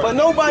of it. But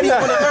nobody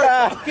on the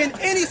earth, can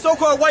any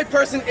so-called white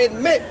person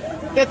admit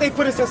that they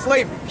put us in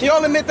slavery? Can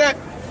y'all admit that?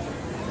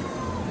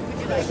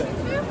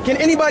 Can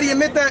anybody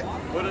admit that?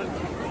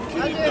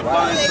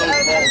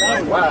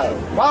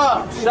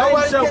 Wow.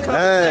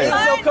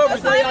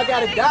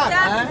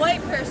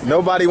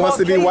 Nobody wants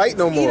to be white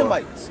no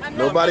more.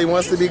 Nobody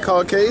wants to be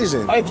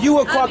Caucasian. If you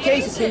were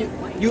Caucasian,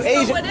 you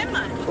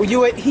Asian, or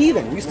you a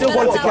heathen, you still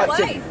went to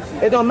captivity.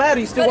 It don't matter,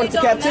 you still went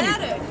to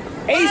captivity.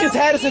 Asians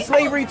had us in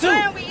slavery too.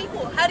 Why are we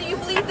equal? How do you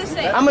believe the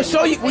same? I'm gonna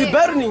show you, we're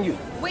better than you.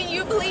 When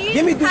you believe,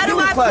 Give me how do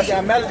I class.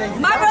 believe?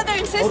 My brother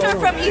and sister are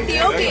from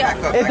Ethiopia.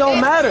 It don't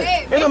matter.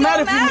 It don't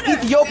matter if you're in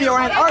Ethiopia or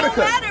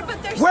Antarctica.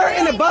 Where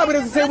in the Bible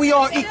does it say we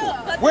all equal?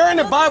 Where in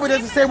the Bible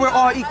does it say we're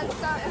all equal?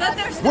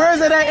 Where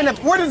is it at?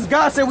 Where does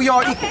God say we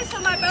all equal?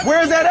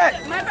 Where is that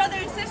at? My brother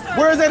and sister.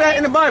 Where is that at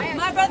in the Bible?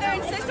 My brother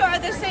and sister are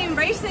the same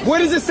race as you. Where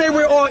does it say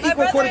we're all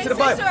equal according to the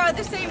Bible? My brother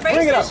and sister are the same race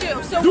Bring it as up.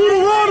 you. So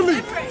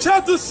Deuteronomy,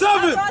 chapter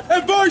 7,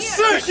 and verse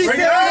 6. She said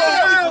we're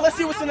all equal. Let's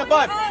see what's in the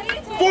Bible.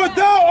 For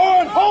thou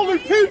art holy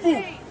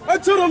people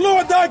unto the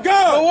Lord thy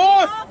God. Go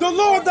on. The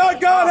Lord thy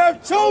God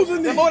hath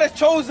chosen The thee Lord has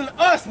chosen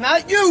us,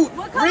 not you.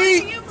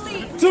 Read.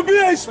 to be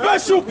a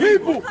special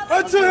people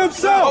unto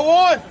himself. Go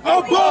on.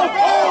 Above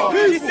all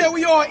She people. said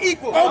we all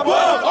equal.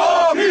 Above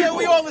all She said people.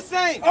 we all the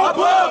same.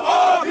 Above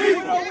all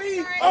people.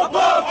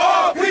 Above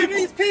all Read people.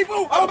 these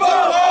people.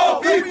 Above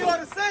all We people.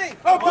 are the same.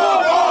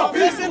 Above all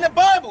That's people. in the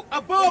Bible.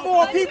 Above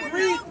all people.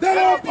 Read. That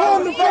are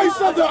upon the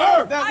face of the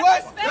earth. That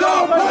what? That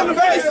are upon the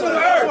face of the So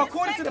earth.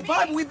 according to the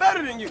Bible, we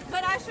better than you.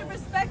 But I should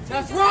respect you.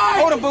 That's right.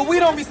 Hold on, but we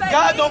don't.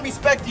 God don't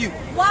respect you.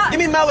 Why? Give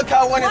me Malachi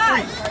 1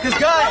 and 3. Because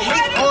God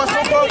hates all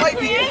so-called white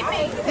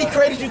people. He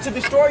created you to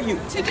destroy you.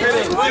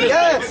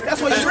 Yes,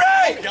 that's what you're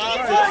right.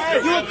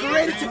 You were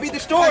created to be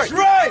destroyed. That's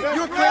right.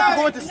 You were created to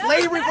go into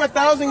slavery for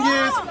 1,000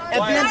 years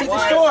and then be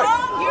destroyed.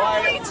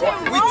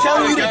 We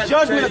telling you the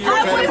judgment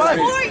according to the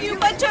Bible.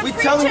 We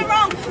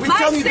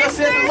telling you thus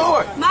said the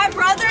Lord. My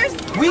brothers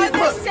are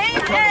the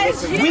same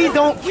as you. We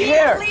don't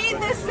care. We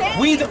bleed the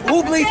same.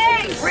 Who bleeds?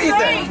 Read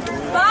that.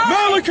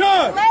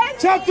 Malachi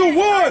chapter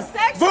 1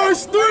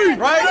 verse 3.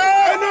 Right?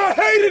 And I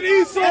hated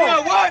Esau. And I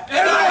what?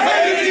 And I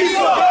hated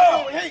Esau.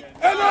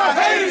 And I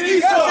hated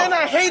Esau. Yes, and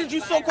I hated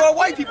you so-called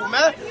white people,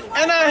 man.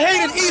 And I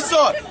hated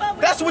Esau.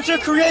 That's what your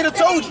creator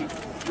told you.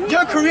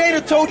 Your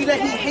creator told you that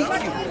he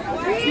hates you.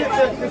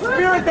 The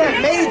spirit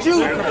that made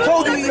you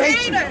told you he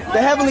hates you.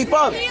 The Heavenly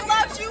Father. He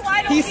loves you.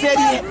 Why don't He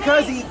said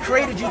because he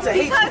created you to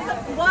hate you.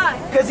 Why?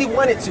 Because he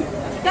wanted to.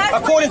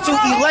 According to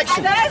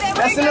election.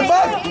 That's in the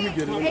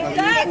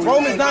Bible.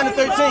 Romans 9 and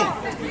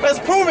 13. Let's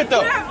prove it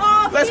though.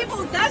 Let's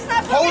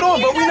hold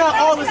on, but we're not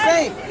all the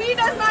same.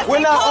 We're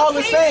not all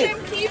the same.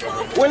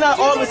 We're not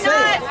all the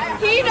same.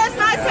 He does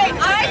not say,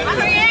 I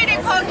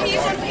created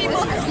Caucasian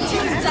people to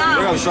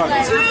die,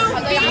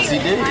 to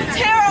be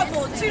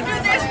terrible, to do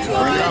this, to do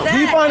that. Do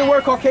you find the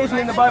word Caucasian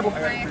in the Bible?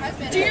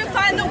 Do you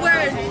find the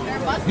word?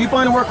 Do you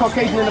find the word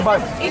Caucasian in the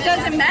Bible? It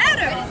doesn't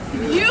matter.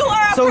 You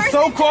are a So person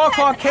so-called just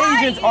as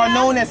Caucasians I are am.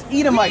 known as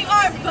Edomites. We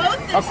are both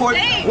the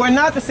same. We're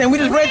not the same. We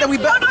just read that we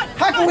better.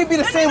 How can we be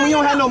the same when you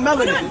don't have no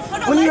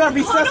melanin? When you have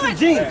recessive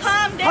genes?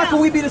 How can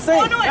we be the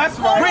same? That's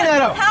right. Bring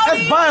that up.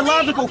 That's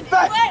biological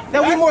fact.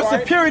 That we're more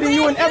superior than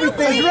you in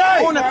everything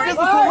on a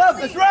physical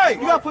level. That's right.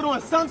 You got to put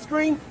on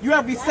sunscreen. You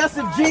have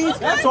recessive genes.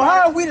 So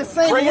how are we the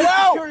same? Bring it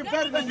out. out.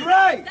 Better than you?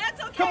 Right.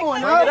 Come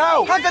on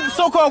now. How can the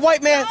so-called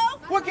white man?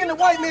 What can the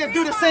white man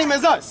do the same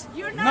as us?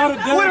 Not a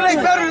damn What are they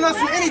thing. better than us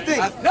in anything?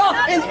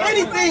 In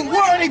anything,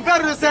 what are they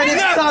better than us in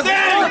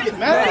anything,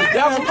 man?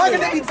 How can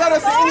they be better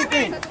than us in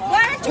anything?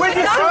 Where's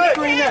your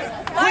sunscreen at?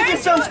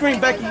 Where's your sunscreen,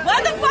 Becky?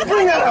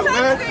 Bring that up,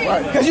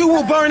 man. Because you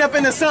will burn up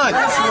in the sun.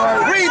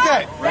 Read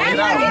that.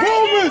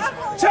 Romans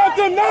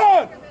chapter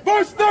 9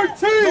 verse 13.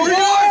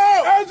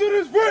 As it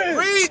is written.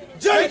 Read.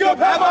 Jacob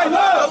have I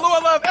loved. The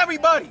Lord loved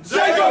everybody.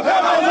 Jacob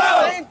have I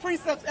loved. Same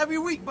precepts every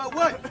week, but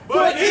what?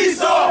 But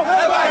Esau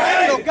have I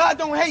hated. No, God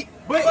don't hate.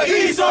 But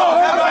Esau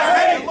have I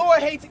The hated. Lord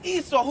hates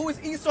Esau. Who is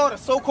Esau? The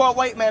so-called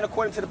white man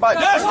according to the Bible.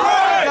 That's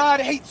right. God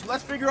hates you.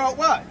 Let's figure out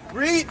why.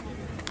 Read.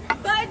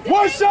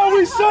 What shall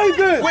we say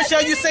then? What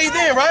shall you say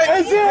then, right?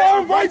 Is there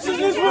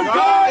unrighteousness with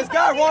God? Is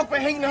God wrong for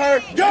hating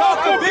her? God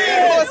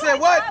forbid. Lord said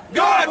what?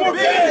 God forbid.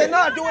 He said,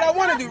 nah, do what I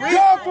want to do. Read.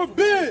 God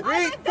forbid.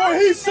 Read. For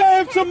he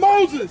said to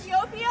Moses,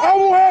 I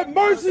will have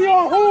mercy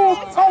on whom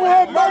I will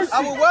have mercy.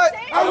 I will what?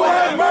 I will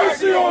have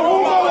mercy on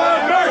whom I will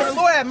have mercy. The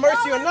Lord had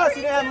mercy on us.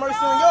 He didn't have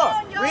mercy on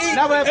y'all.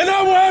 Read. And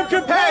I will have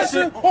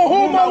compassion on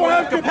whom I will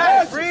have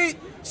compassion. Read.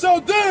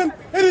 So then,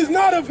 it is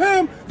not of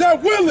him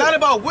that willeth, Not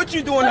about what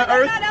you do on the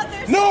earth,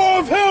 nor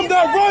of him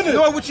that runneth,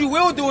 nor what you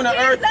will do on the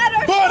earth,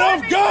 but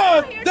of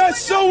God that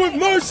showeth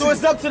mercy. So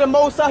it's up to the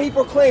Most High. He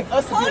proclaimed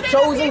us to be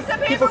chosen.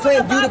 He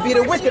proclaimed you to be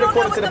the wicked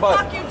according to the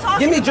Bible.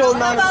 Give me Job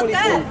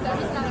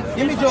 9:24.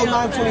 Give me Job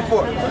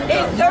 9:24.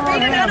 They're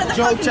reading out of the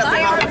Job fucking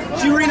chapter 9.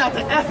 She reading out the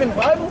effing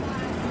Bible?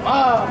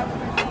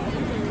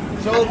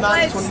 Job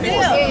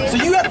 9:24. So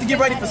you have to get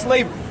ready for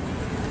slavery.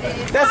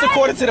 That's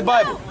according to the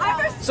Bible.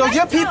 So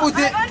your people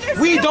did.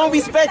 We don't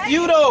respect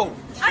you though.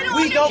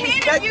 We don't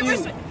respect you.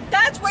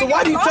 So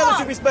why do you tell us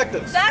you respect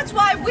us? That's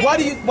why we. Why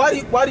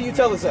do you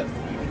tell us that?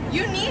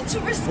 You need to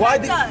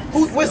respect us.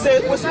 Where's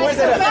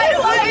that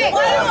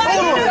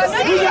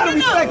at? We gotta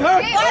respect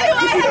her. Why do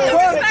I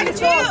have to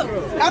respect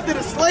you? After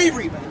the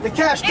slavery, the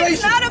castration,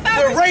 It's not about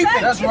the raping,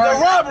 respect. the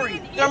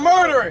robbery, the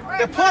murdering,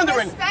 the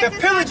plundering, the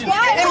pillaging,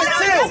 the Emmett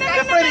Till,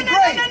 the Freddie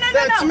Gray,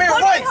 the Tamir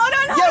Rice.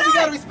 Yeah, we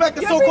gotta respect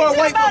the so-called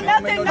white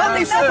woman. How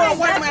many so-called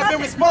white women have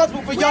been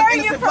responsible for young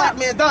innocent black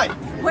men dying?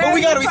 But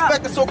we gotta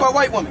respect the so-called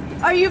white woman.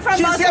 Are you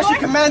from Baltimore? She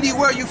commanded you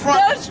where you from.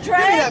 Those Give me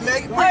that, dreads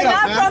man. Bring are it up,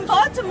 not man. from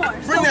Baltimore.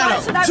 Bring So that why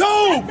up. should I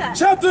Job respect that?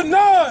 chapter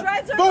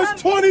 9,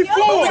 verse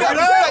 24. We gotta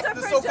respect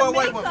the so-called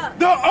white woman.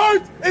 The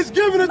earth is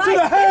given into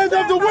the hand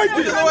of the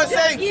wicked. The Lord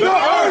saying, The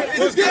earth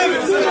is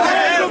given into the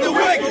hand of the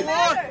wicked.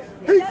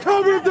 He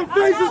covered the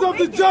faces of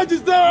the judges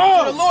So the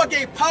thereof. Lord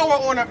gave power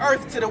on the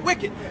earth to the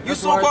wicked. You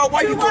so-called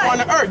white people on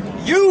the earth.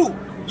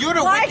 You're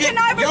the Why wicked. can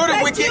I You're the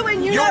respect wicked. you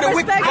and you You're don't the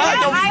wicked. respect God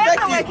me? don't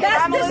respect you.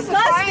 That's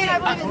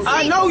disgusting.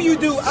 I know you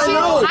do. I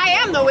know. I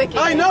am the wicked.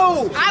 I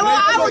know.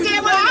 I will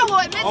get what I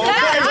want. Bitch. I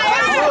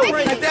am the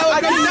wicked.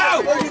 I didn't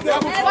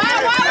know. Why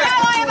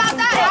lie about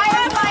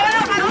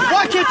that?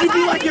 Why can't you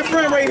be like your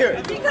friend right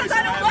here? Because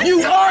I don't like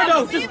You to. are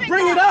though. Just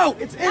bring it out.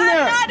 It's in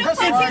there.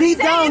 It's deep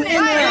down in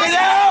there. Get Get it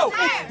out.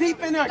 It's deep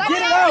in there. Get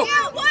it out.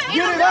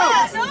 Get it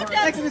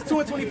out. Exodus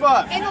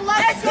 2:25. In the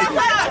last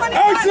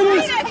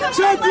Exodus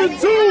chapter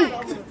 2,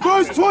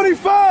 verse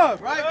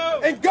 25. Right?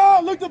 And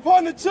God looked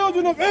upon the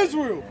children of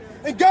Israel,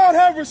 and God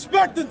had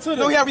respect unto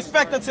No, we them. have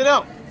respect unto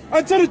them.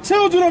 Unto the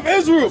children of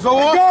Israel, Go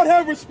on. and God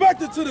had respect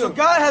unto So them.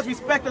 God has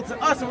respect unto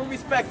us, and we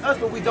respect us,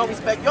 but we don't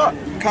respect y'all.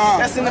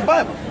 That's in the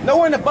Bible.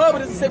 Nowhere in the Bible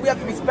does it say we have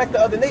to respect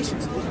the other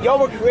nations. Y'all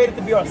were created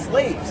to be our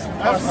slaves,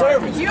 our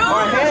servants,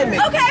 our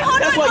handmaids. Okay,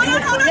 hold That's on, why hold you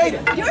on, were hold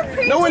created. on. You're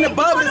preaching. Nowhere in the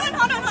Bible Hold does- on,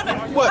 hold on, hold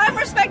on. What? I'm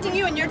respecting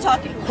you and you're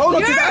talking. Hold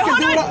on, 'cause I can hold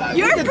do on. what I-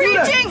 You're we can do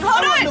that. preaching. I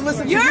Hold don't have to on.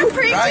 listen to You're you.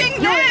 preaching Right. this.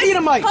 You're an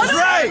Edomite. Hold on.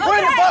 Right. Where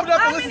in the Bible do you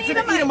have to I'm listen an to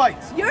the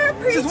Edomites? You're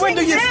preaching Since when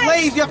do your this.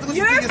 slaves you have to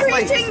listen to your You're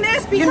slaves? preaching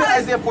this Give me because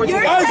Isaiah 14.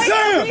 you're saying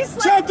Isaiah we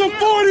slave chapter you.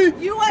 40,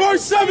 You want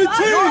verse to slave us.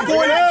 17. You're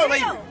Going to not slavery.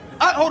 you.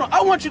 Hold on.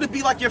 I want you to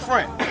be like your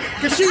friend.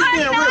 Because she's I'm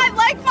being not real.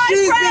 like my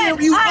She's friend.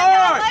 being, you I'm are.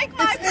 not like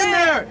my It's in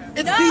there.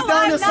 It's No, deep down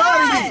I'm inside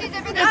not. of you. It's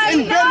I'm embedded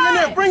in there.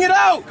 not. Bring it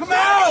out. Come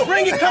out.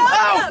 Bring it. Come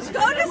out.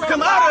 Go to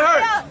Come out of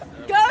her.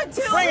 Go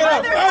to Bring it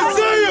up. another house.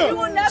 You Isaiah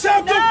will never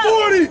chapter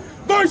know. 40,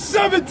 verse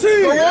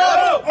 17. Go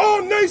on.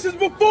 All nations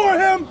before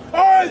him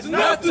are as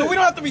nothing. So we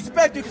don't have to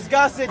respect you because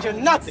God said you're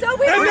nothing. So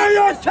we And don't they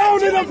are respect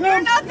counted you of and you're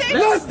him nothing.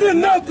 less than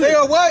nothing. They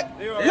are what?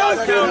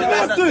 Less than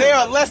nothing. They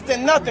are less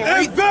than nothing. And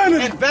Read-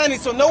 vanity. And vanity.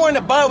 So nowhere in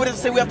the Bible does it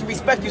say we have to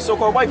respect you,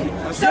 so-called white people.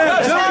 So,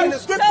 Yeah, so, in the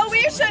so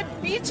we should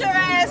beat your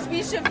ass,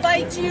 we should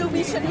fight you,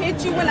 we should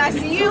hit you when I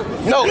see you?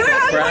 No. You're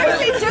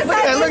unworthy just Look like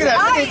at that. Look at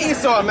that. Look at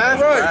Esau, man.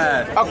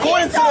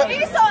 According to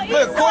the Esau.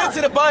 look, according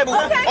to the Bible,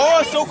 Okay, all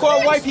let me so-called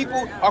switch. white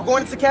people are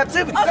going into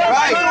captivity. Okay,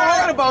 What's so right.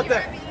 hard about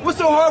that? What's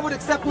so hard with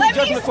accepting the Let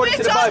me judgment according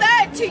to switch the all Bible?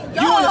 that to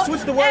y'all. You want to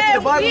switch the word to the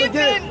and Bible we've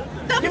again?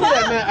 been- the Give me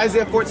that, fuck? man.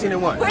 Isaiah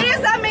 14:1. Where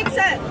does that make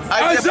sense?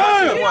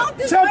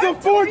 Isaiah chapter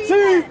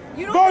 14,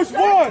 verse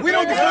 1. We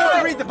don't deserve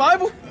to read the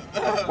Bible?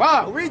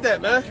 Wow, read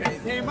that, man.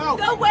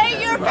 The way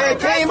you're Hey, it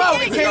came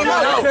out. It came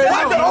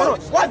out.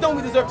 Why don't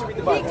we deserve to read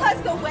the Bible? Because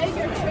the way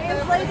you're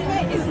translating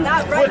it is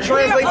not right. We're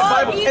translating the all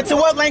Bible. equal. Into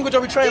what language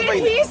are we Did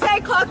translating? he say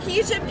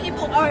Caucasian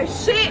people are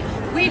shit?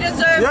 We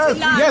deserve to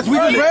not. Yes, we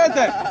just read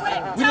that. Wait,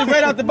 We tell just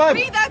read me. out the Bible.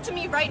 Read that to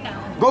me right now.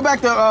 Go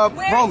back to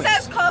Where Romans. it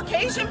says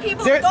Caucasian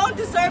people They're- don't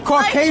deserve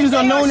Caucasians life,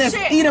 are they known as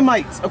shit.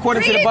 Edomites,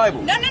 according to the Read-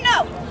 Bible.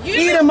 No.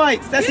 You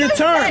Edomites, that's you your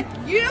term. said-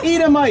 You,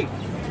 Edomite.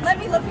 let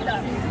me look it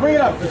up. Bring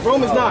it up. It's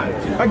Romans 9.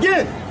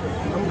 Again.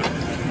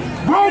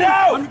 Romans,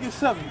 let me get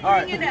 7.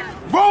 Bring it out.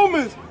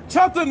 Romans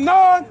chapter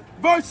 9,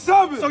 verse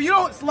 7. So you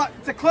don't,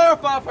 to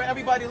clarify for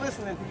everybody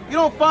listening, you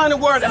don't find the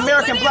word So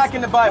American what is- black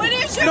in the Bible. what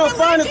is You your don't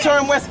find the religion?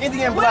 term West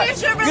Indian What black.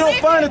 is your You don't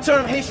religion? find the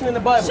term Haitian in the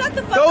Bible. Shut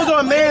the fuck Those up.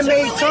 are What is your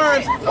man-made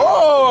terms. religion?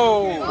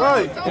 Oh,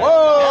 right.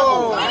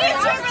 Whoa. What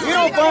is your You don't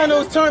don't find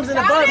those terms in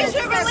the What Bible. is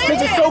your Because the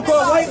religion?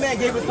 so-called white man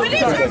gave us What those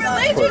is your terms.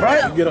 religion?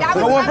 Right? though?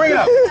 Go on, bring it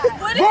out.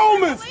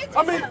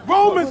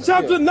 Romans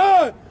chapter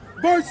 9,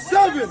 verse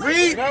 7.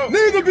 Read.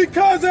 Neither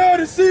because they are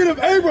the seed of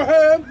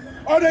Abraham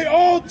are they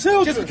all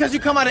children. Just because you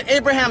come out of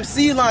Abraham's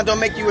seed line don't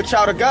make you a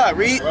child of God.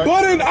 Read.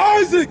 But in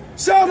Isaac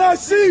shall thy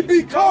seed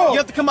be called. You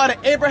have to come out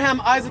of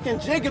Abraham, Isaac,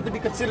 and Jacob to be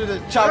considered a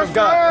child of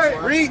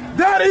God. Read.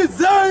 That is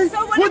they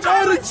which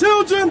are the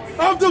children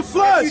of the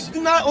flesh. If you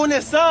do not own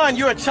that sign,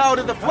 you're a child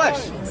of the flesh.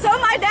 So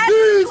my dad These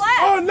is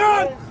black. are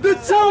not the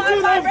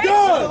children of The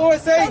God. Lord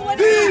say,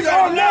 These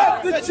are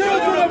not the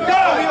children of we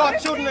God. are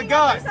children of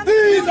God.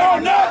 These are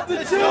not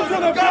the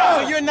children of So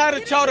God. you're not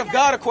a child of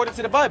God according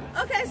to the Bible.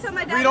 Okay, so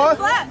my dad Read on. is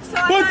black. So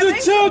I'm But not the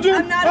racist. children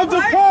I'm not of the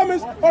a part.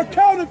 promise are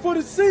counted for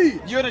the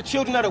seed. You're the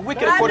children of the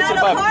wicked I'm according to the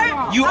not a Bible.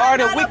 part. You I'm are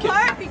the not a wicked.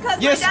 part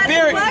because Your my dad is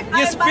spirit, black. I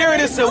your am spirit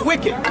is the biracial.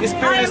 wicked. Your I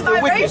spirit am is the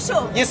wicked.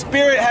 biracial. Your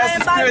spirit I has am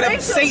the spirit of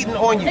biracial. Satan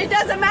on you. It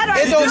doesn't matter.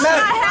 It don't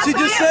matter. She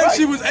just said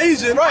she was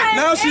Asian. Right.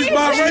 Now she's Asian.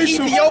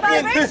 biracial.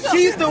 Ethiopian. Biracial.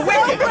 She's the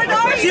wicked. So what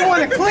are She you?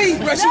 want to cleave.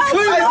 She No,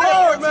 clean you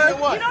hard, man.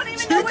 You don't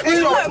even know what clean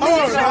you are. hard,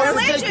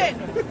 What is your man.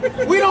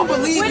 religion? We don't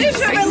believe What in is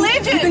your Satan.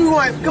 religion? You think we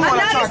want? Come on, I'm I'm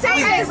not a trying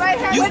to Satanist.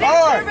 cleave. You What is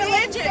are. your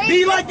religion?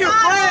 Be like your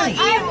friends.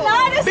 I'm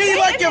not a Be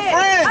like your Satanist.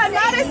 friends. I'm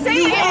not a Satanist.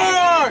 You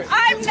are.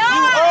 I'm not.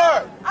 You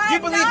are. You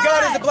I'm believe not.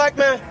 God is a black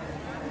man?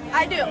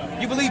 I do.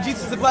 You believe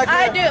Jesus is a black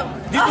I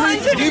man? do.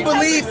 Do you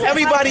believe 110%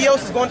 everybody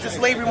else is going to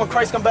slavery when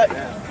Christ come back?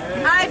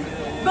 I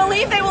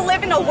believe they will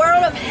live in a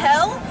world of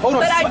hell, Hold on,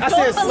 but I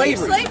said don't believe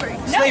slavery.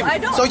 slavery. No, I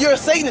don't. So you're a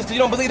Satanist because you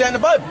don't believe that in the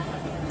Bible.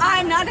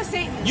 I'm not a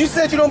Satanist. You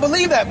said you don't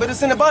believe that, but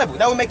it's in the Bible.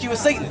 That would make you a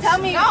Satanist. Tell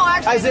me. No,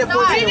 actually, Isaiah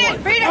 14 read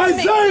it. Read it to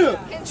me.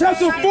 Isaiah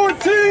chapter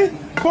 14,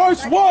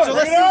 verse 1. So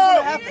let's see what's going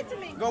to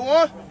happen. Go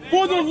on.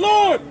 For the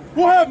Lord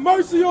will have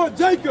mercy on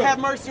Jacob. Have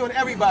mercy on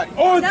everybody.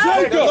 On No, The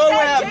Jacob. Lord will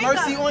said have Jacob.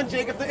 mercy on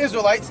Jacob, the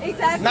Israelites.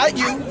 Exactly. Not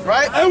you,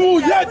 right? And will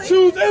yet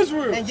choose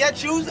Israel. And yet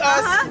choose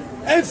us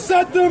And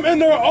set them in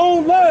their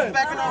own land.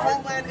 back in our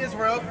homeland,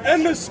 Israel.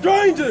 And the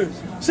strangers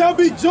shall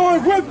be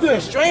joined with them.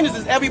 Strangers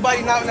is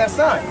everybody not in that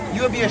sign.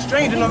 You will be a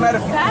stranger no matter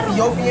if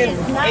you're Ethiopian,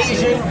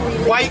 Asian,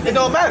 white, it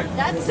don't matter.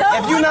 So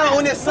If you're not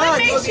on this what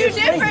side, you'll makes be you a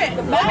stranger.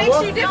 different? What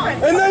makes you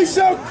different? And they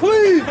shall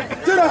cleave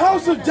to the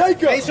house of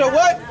Jacob. They shall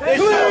what? They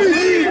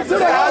Cleave to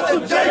the house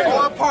of Jacob.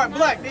 All part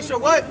black. They shall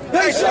what?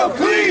 They shall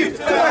cleave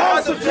to the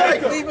house of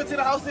Jacob. Cleave to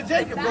the house of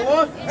Jacob. Go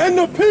on. And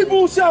the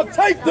people shall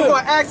take We're them.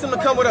 going to ask them to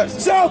come with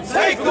us. Shall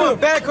take You going them.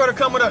 back or to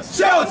come with us?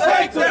 Shall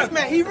take This them.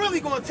 man, he really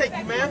going to take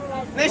you, man.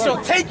 They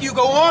shall take you.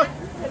 Go on.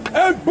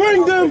 And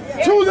bring them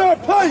to their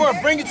We're place. going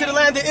to bring you to the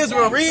land of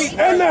Israel. Read.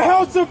 And the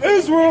house of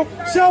Israel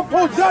shall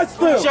possess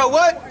them. Shall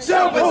what?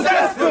 Shall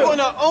possess We're going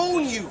them. to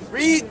own you.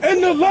 Read.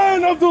 In the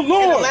land of the In the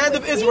Lord. land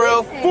of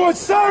Israel. For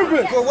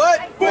servants. For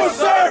what? For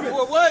servants.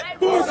 For what?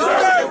 For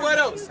servants. And what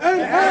else?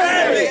 And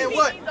hands. And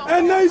what?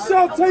 And they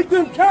shall take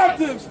them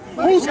captives,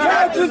 whose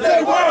captives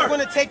they We're were.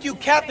 going to take you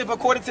captive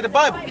according to the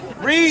Bible.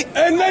 Read.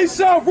 And they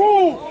shall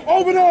rule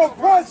over their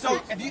oppressors.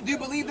 So, do you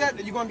believe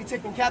that you're going to be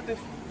taken captive?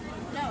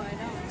 No, I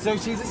don't. So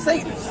she's a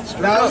Satanist.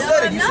 Now, you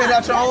said it. You said it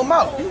out your own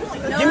mouth. Give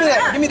me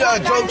that. Give me the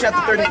Job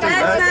chapter 33. That's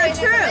Man.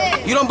 not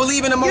true. You don't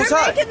believe in the Most You're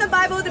High. making the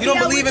Bible to You don't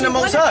be believe in the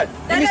what Most you High.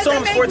 want. Give me That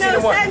Psalms doesn't 14 make and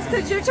no 1. sense,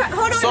 'cause you're trying.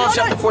 Hold on, Psalms hold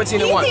chapter on.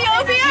 14 and 1.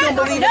 Ethiopia? You don't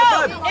believe in the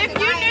No. Bible. If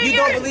you knew You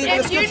don't believe in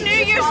the if you knew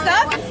scriptures. your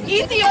stuff,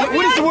 Ethiopia.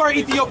 What does the word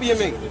Ethiopia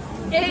mean?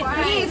 It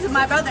means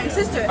my brother and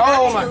sister.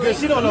 Oh my actually.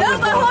 goodness, you don't know No, what's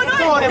but going hold on. on.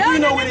 Come on, if no, we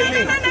know no, what no, it no,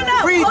 means. no, no,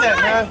 no. Read hold that,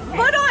 on. man.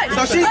 Hold on.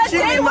 So she but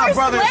they and my were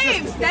brother and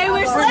slaves. sister. They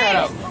were Bring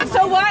that slaves.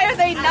 So why are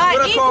they not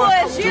What I equal call-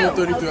 as you? No.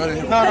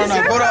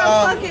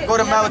 Go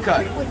to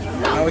Malachi.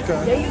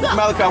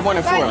 Malachi 1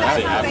 and 4.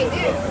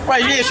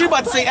 Right, yeah, she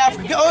about to say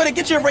Africa. Oh,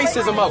 get your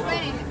racism out.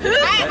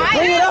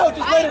 Bring it out.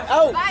 Just let it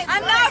out.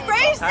 I'm not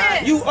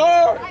racist. You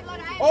are.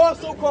 All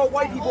so-called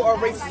white people are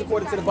racist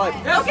according to the Bible.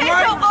 Okay, so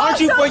all Aren't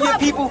you for your so-called-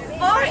 people?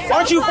 all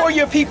Aren't you for so-called-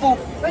 your people?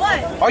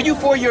 What? Are you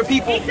for your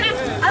people?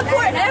 I'm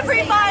for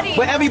everybody.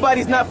 But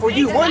everybody's not for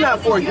you. We're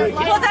not for you.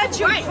 Well, that's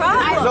your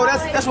problem. No,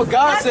 that's what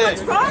God That's said.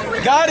 what's wrong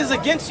with God is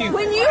against you.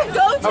 When you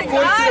go to According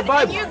to God the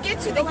Bible. and you get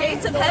to the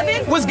gates of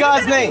heaven, What's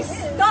God's you're gonna name?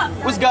 be stuck.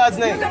 What's God's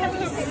name? You're gonna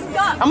be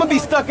stuck. I'm gonna be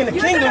stuck in the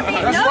You're kingdom. gonna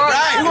be- That's no,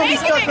 right. You're gonna be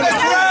you're stuck in the making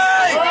it kingdom.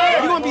 up.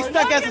 You're gonna be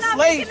stuck No, as a you're not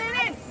slave. making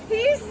it in.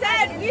 He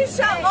said we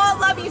shall all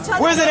love each other.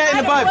 Where's it no at in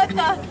the matter Bible?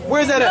 what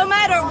Where's that at? No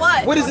matter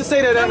what. What does it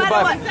say that No in the matter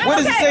Bible? what. Where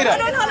does it Okay, say that?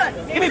 Hold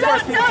on. Give me 1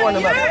 Peter 4 in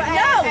the Bible.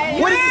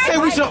 No. What does it say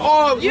we should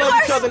all You love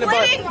are each other in the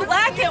Bible? splitting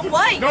black and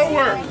white.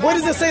 Nowhere. What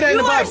does it say that in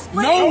the You are Bible?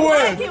 splitting Nowhere.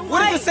 black and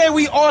What white. does it say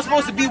we all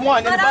supposed to be one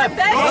in the But I Bible?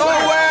 bet you-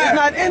 Nowhere. It's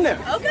not in there.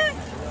 Okay.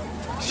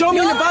 Show me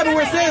in the Bible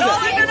where it says You're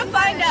that. gonna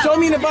find out. Show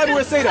me in the Bible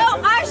where it say that. So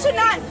I should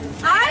not.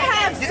 I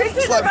have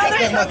sisters and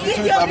brothers from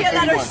Ethiopia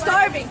that are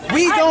starving.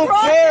 We I don't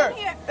brought care. them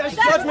here. That's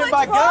That's judgment what's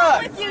by wrong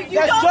God. with you. You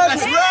That's don't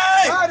judgment.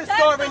 care. God is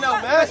starving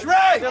out, man. That's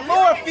right. The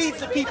Lord feeds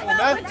the people,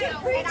 man.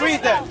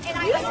 Read that.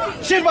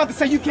 She's about to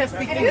say you can't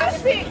speak You English.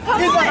 speak. Come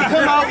He's about to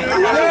come out.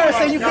 Lord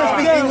say you can't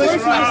speak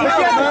English.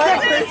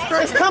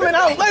 It's coming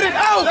out. Let it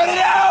out. Let it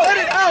out. Let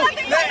it out.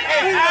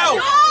 Let it out.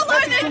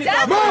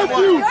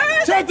 Matthew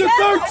chapter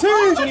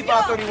 13.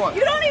 25:31.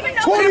 You don't even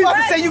know. You about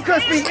to say you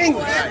couldn't speak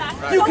English.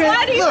 You So why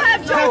can't. do you Look,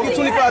 have Matthew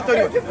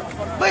 25:31.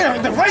 Look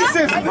at the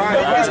racism.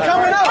 It's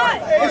coming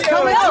up. It's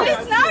coming No, up.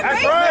 it's not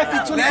racist.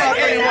 Matthew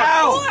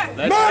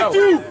 25:31.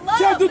 Matthew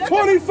chapter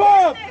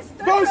 25,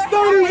 verse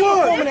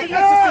 31.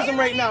 Exorcism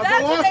right now.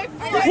 Go on.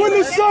 When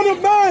the Son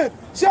of Man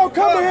shall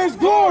come in his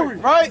glory,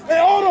 Right. and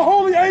all the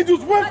holy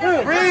angels with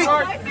him, Read.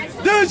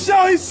 then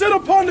shall he sit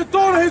upon the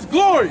throne of his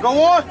glory,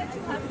 Go on.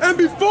 and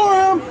before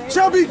him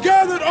shall be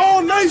gathered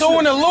all nations. So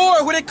when the Lord,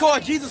 who they call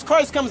Jesus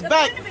Christ, comes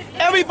back,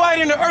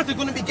 everybody in the earth is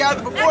going to be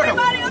gathered before him.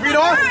 Read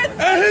on.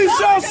 And he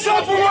shall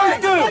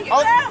separate them.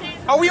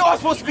 Are we all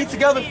supposed to be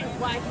together?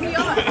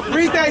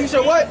 Read that. He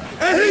shall what?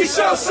 And he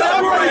shall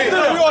separate We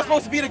them. all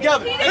supposed to be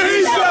together. And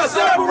he shall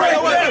separate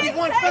them.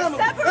 One family.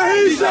 And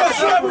he shall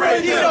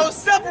separate He them. shall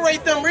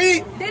separate them.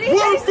 Read.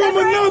 One from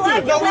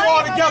another. No, we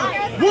all together.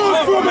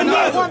 One from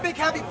another. One big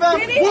happy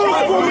family.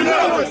 One from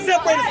another.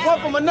 Separate us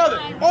one from another.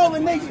 All the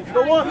nations.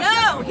 Go on.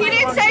 No, he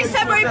didn't say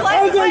separate black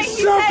As and a white.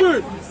 He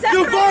shepherd said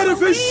divideth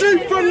his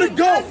sheep from the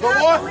goat,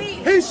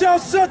 he shall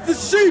set the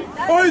sheep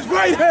on his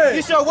right He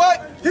hand. shall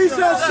what? He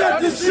shall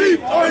set the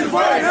sheep on his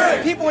right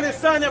hand. People in his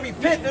son that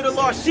repent, they're the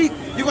lost sheep.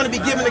 You're going to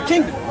be given the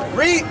kingdom.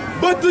 Read.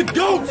 But the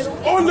goats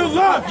on the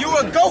left. You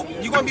a goat.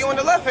 You're going to be on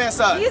the left-hand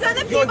side. These are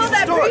the You're people gonna get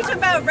that destroyed. preach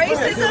about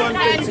racism,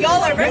 and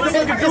y'all are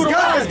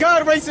racist. Is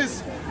God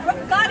racist?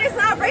 God is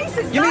not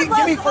racist. Give me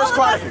God loves First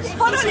all of us. Chronicles.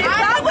 Hold on, if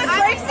God was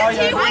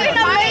racist, he wouldn't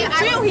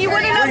have made you. He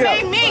wouldn't have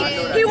made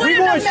me. He We wouldn't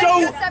want have to show,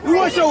 made we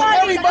want to show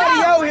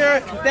everybody out here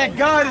that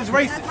God is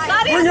racist.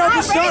 God is Bring out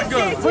not the shotgun.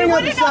 racist. Bring He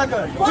out the wouldn't have-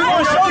 shotgun. Why We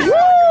want to show not? you.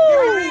 Can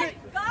we read it?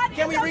 God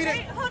Can we is a read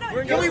it? ra- hold on,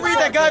 Can you we read love-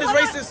 that God is hold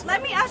on, racist?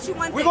 Let me ask you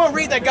one thing. We're going to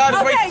read that God is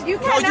Okay, racist. you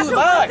No, can't you answer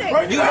lied. one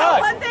thing. You One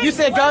lied. thing. You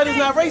said One God is thing.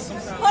 not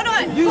racist. Hold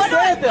on. You hold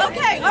said on. that.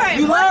 Okay, all right.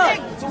 You one lied.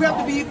 thing. So we have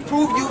to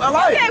prove you a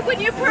liar. Okay, when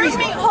you prove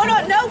me, hold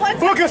on, no, one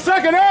thing. Book of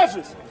 2nd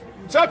Ezra,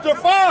 chapter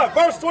 5,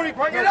 verse 20.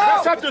 Bring it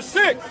out. Chapter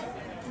 6.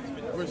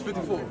 Verse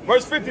 54.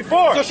 Verse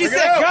 54. So she Bring it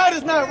said out. God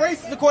is not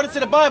racist according to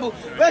the Bible.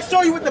 Let's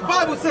show you what the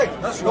Bible says.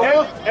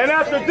 And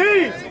after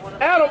these,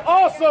 Adam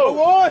also,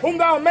 Go on. whom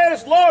thou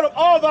madest Lord of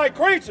all thy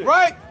creatures.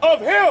 Right. Of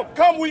him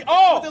come we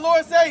all. What the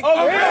Lord say?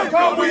 Of him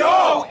come we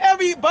all. So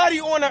everybody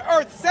on the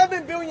earth,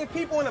 7 billion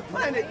people on the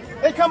planet,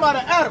 they come out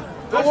of Adam.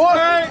 Go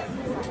on.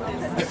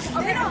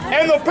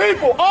 And the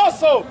people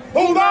also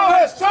whom thou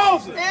hast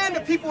chosen. And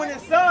the people in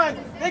his son,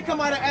 they come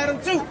out of Adam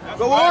too.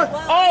 Go on.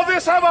 All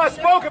this have I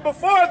spoken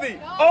before thee,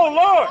 O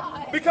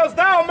Lord, because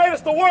thou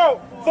madest the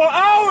world for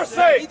our He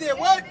sake. did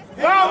what?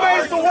 Thou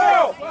madest the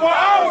world for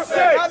our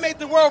sake. God made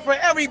the world for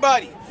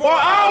everybody. For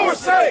our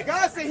sake.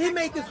 God said he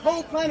made this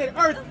whole planet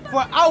Earth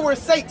for our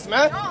sakes,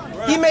 man.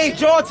 He made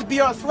y'all to be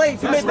our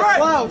slaves. He made the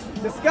clouds,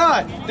 the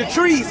sky, the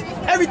trees,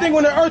 everything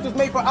on the earth was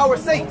made for our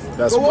sakes.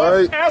 That's Go on.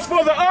 right. As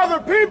for the other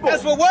people.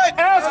 As for what?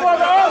 As for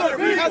the other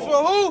people. As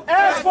for who?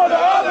 As for the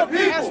other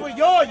people. As for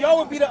y'all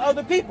would be the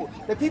other people.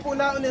 The people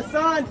not in the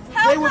sun,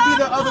 How they would be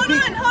the come- other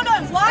people. Hold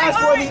on. Why As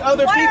for aren't, the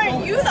other why people-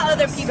 aren't you the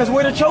other people? Because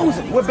we're the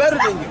chosen. We're better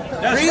than you.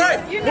 That's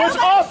right. You know Which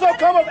what? also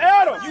come of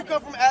Adam. You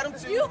come from Adam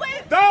too. You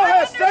went- Thou I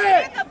hast said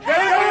understand the they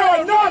power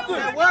are nothing.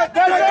 That what?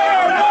 That they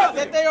are nothing.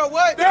 That they are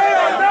what? They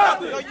are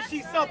nothing. No, you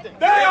see something.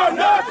 They are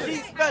nothing.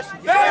 She's special.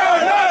 They are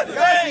nothing.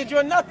 God said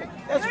you're nothing.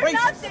 That's You're racist.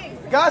 nothing.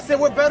 God said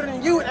we're better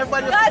than you and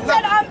everybody else God is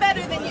said nothing. I'm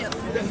better than you.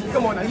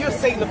 Come on now, you're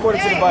Satan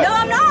according to the Hey, Bible. no,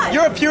 I'm not.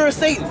 You're a pure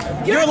Satan.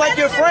 You're like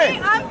better your than friend.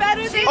 me. I'm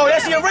better than Oh, you.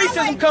 that's your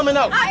racism coming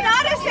out. I'm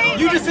not a Satan.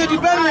 You just said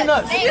you're better than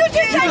us. You just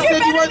said you're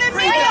better wasn't than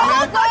me. free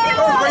that, man. The whole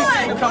Your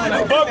fucking racism time. coming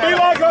out. But be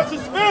like unto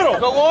spittle.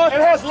 Go on.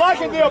 And has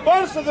likened the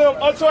abundance of them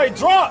unto a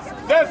drop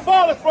that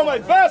falleth from a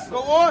vessel.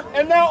 Go on.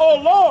 And now, O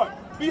Lord,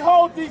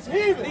 behold these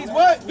heathens. These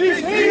what? These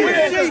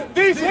heathens.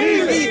 These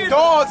heathens. These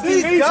dogs.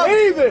 These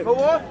heathens. Go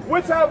on.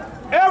 Which have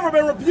ever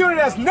been reputed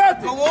as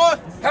nothing. Go on.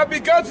 Have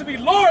begun to be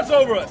lords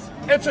over us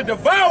and to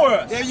devour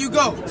us. There you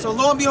go. So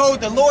lo and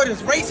behold, the Lord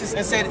is racist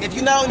and said, if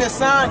you're not on this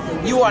sign,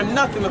 you are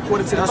nothing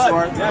according to the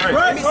Bible.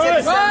 Give me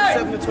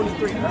 7 to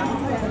 23.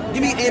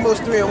 Give me Amos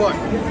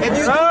 3:1. If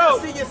you do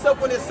not see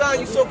yourself on this sign,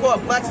 you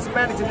so-called blacks,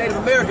 Hispanics, and Native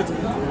Americans,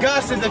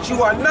 God says that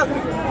you are nothing.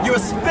 You're a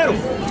spittle.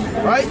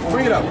 Right?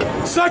 Bring it up.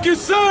 2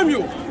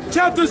 Samuel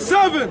chapter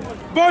 7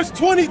 verse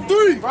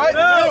 23. Right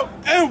now.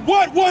 And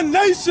what one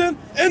nation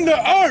in the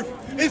earth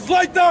is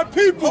like thy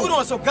people? Hold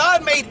on. So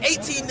God made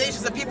 18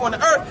 nations of people on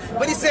the earth,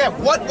 but he said,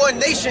 what one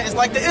nation is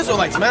like the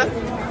Israelites, man?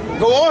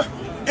 Go on.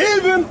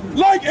 Even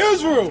like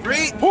Israel,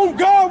 Read. whom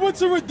God wants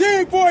to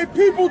redeem for a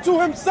people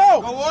to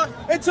himself, Go on.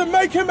 and to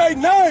make him a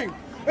name,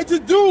 and to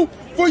do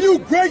for you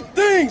great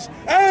things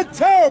and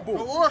terrible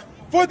Go on.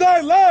 for thy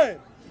land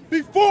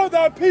before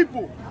thy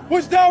people,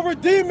 which thou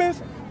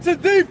redeemest to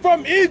thee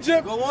from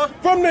Egypt, Go on.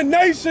 from the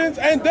nations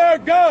and their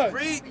gods.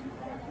 Read.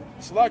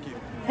 It's lucky.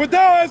 For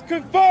thou hast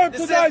confirmed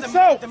This to says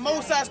thyself the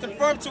Most High is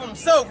confirmed to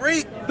himself.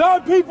 Read. thy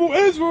people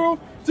Israel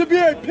to be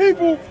a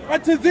people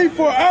unto thee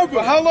forever.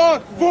 For how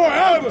long?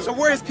 Forever. So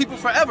we're his people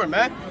forever,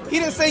 man. He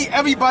didn't say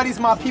everybody's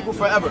my people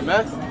forever,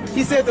 man.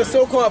 He said the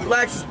so-called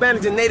blacks,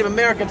 Hispanics, and Native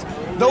Americans,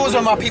 those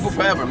are my people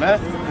forever, man.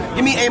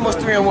 Give me Amos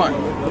 3 and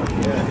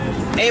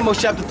 1.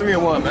 Amos chapter 3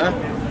 and 1,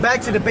 man.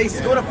 Back to the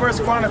basics. Go to 1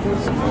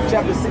 Chronicles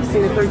chapter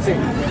 16 and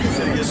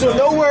 13. So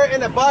nowhere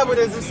in the Bible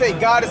does it say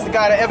God is the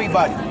God of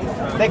everybody.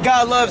 That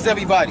God loves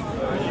everybody.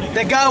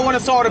 That God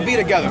wants us all to be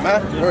together,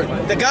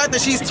 man. The God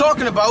that she's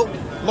talking about,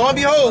 lo and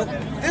behold,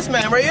 this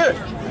man right here.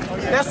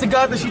 That's the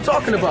God that she's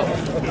talking about.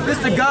 This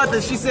is the God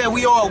that she said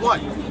we all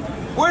one.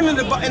 Where in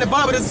the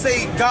Bible does it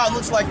say God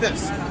looks like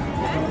this?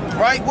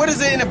 Right? What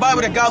is it in the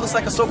Bible that God looks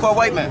like a so-called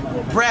white man?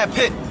 Brad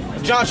Pitt,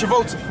 John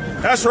Travolta.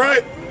 That's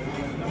right.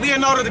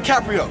 Leonardo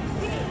DiCaprio.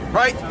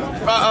 Right?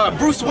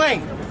 Bruce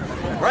Wayne.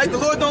 Right? The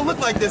Lord don't look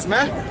like this,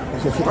 man.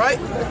 Right?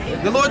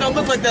 The Lord don't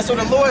look like that. So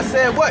the Lord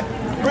said what?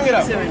 Bring it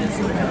up.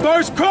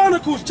 1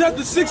 Chronicles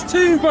chapter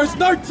 16, verse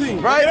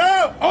 13.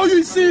 Right? O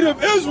ye seed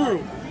of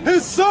Israel,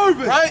 his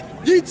servant. Right?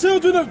 Ye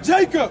children of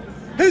Jacob,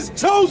 his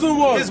chosen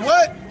ones. His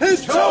what?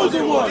 His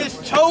chosen ones.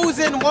 His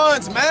chosen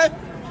ones, man.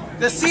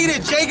 The seed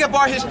of Jacob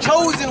are his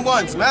chosen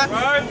ones, man.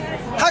 Right?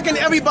 How can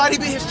everybody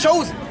be his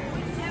chosen?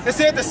 They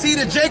said the seed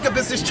of Jacob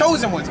is his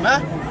chosen ones,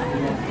 man.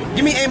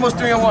 Give me Amos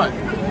 3 and 1.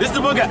 This is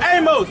the book of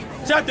Amos,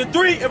 chapter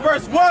 3 and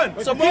verse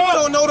 1. So people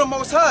don't know the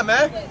Most High,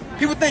 man.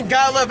 People think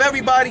God loves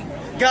everybody.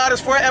 God is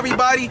for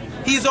everybody.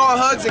 He's all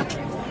hugs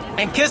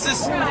and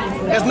kisses.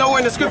 There's nowhere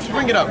in the scripture.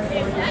 Bring it up.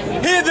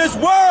 Hear this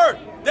word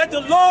that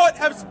the Lord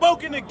have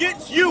spoken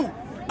against you,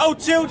 O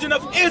children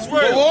of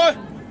Israel. Go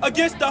on.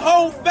 Against the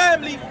whole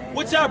family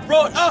which I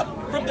brought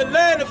up from the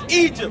land of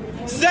Egypt,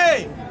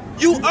 saying,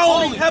 you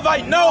only have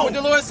I known. What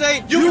the Lord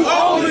say? You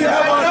only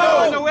have I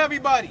known. I know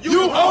everybody.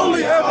 You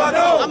only have I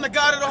known. I'm the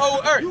God of the whole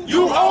earth.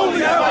 You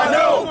only have I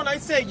known. When I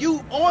say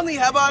you only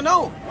have I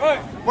known.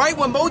 Right?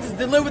 When Moses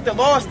delivered the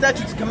law,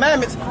 statutes, and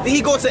commandments, did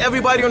he go to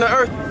everybody on the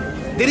earth?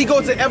 Did he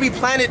go to every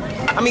planet?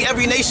 I mean,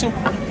 every nation,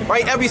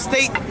 right? Every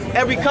state,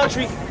 every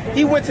country.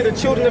 He went to the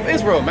children of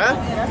Israel,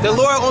 man. The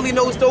Lord only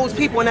knows those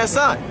people in that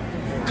sign.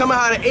 Coming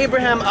out of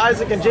Abraham,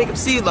 Isaac, and Jacob's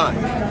seed line.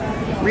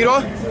 Read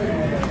on.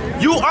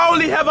 You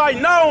only have I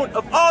known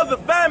of all the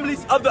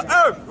families of the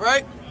earth.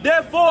 Right?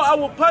 Therefore I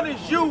will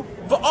punish you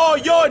for all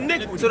your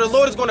iniquities. So the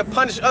Lord is going to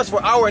punish us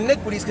for our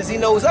iniquities because he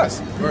knows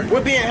us. Right.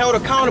 We're being held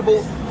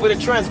accountable for the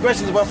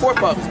transgressions of our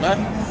forefathers,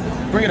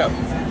 man. Bring it up.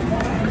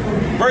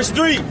 Verse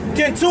 3,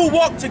 can two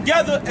walk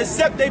together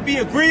except they be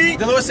agreed?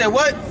 The Lord said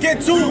what?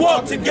 Can two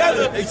walk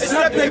together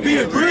except they be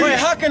agreed? Wait,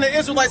 how can the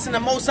Israelites and the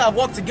Most High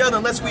walk together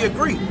unless we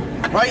agree?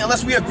 Right?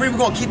 Unless we agree, we're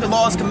going to keep the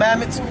laws,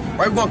 commandments.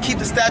 Right? We're going to keep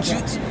the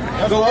statutes.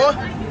 Go on.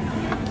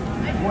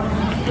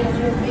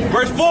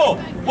 Verse 4,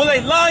 will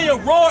a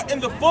lion roar in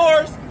the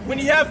forest when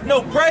he hath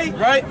no prey?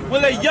 Right?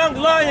 Will a young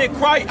lion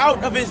cry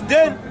out of his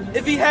den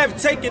if he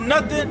have taken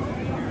nothing?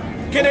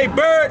 Can a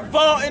bird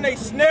fall in a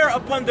snare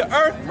upon the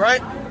earth?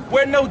 Right?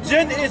 Where no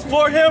gin is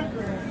for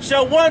him?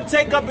 Shall one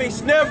take up a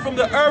snare from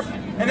the earth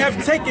and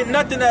have taken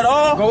nothing at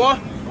all? Go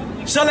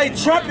on. Shall a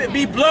trumpet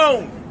be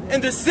blown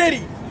in the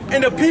city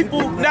and the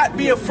people not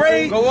be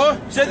afraid? Go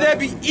on. Shall there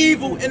be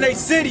evil in a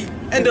city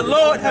and the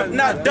Lord have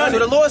not done it? So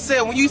the Lord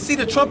said when you see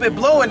the trumpet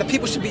blowing, the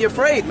people should be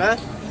afraid, man.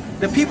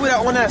 The people that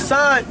are on that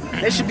sign,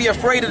 they should be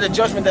afraid of the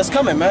judgment that's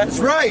coming, man. That's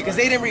right. Because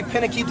they didn't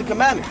repent and keep the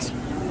commandments.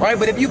 Right?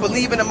 But if you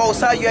believe in the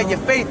Most High, you have your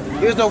faith,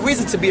 there's no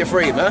reason to be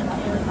afraid, man.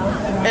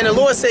 And the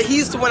Lord said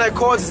he's the one that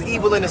causes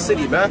evil in the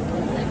city, man.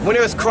 When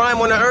there's crime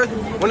on the earth,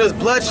 when there's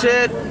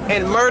bloodshed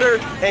and murder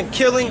and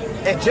killing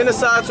and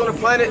genocides on the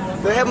planet,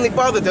 the Heavenly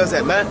Father does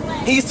that, man.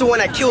 He's the one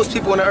that kills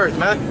people on the earth,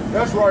 man.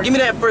 That's right. Give me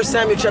that 1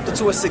 Samuel chapter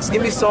 2 and 6.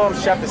 Give me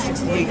Psalms chapter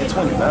 68 and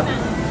 20,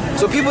 man.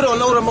 So people don't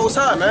know the Most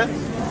High, man.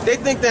 They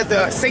think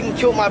that Satan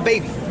killed my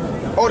baby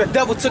or the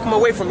devil took him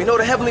away from me. No,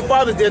 the Heavenly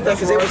Father did that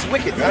because they was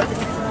wicked, man.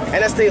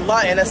 And that's their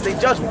lie and that's their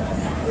judgment.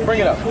 Bring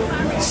it up.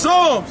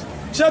 Psalms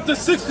chapter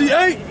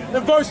 68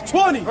 and verse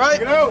 20. Right?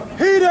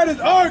 He that is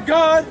our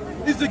God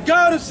is the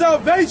God of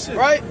salvation.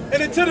 Right?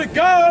 And unto the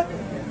God,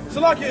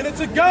 and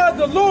unto God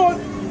the Lord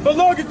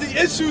belongeth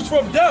the issues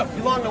from death.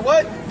 Belong to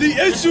what? The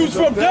issues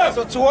from death.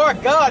 So to our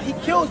God, he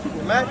kills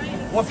people, man.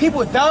 When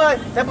people die,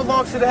 that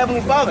belongs to the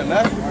Heavenly Father,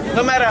 man.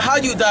 No matter how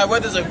you die,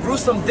 whether it's a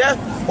gruesome death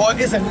or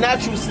it's a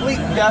natural sleep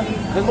death,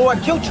 the Lord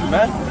killed you,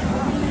 man.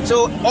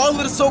 So all of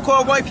the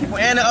so-called white people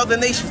and the other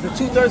nations, the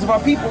 2/3 of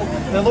our people,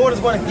 the Lord is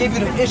going to give you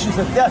the issues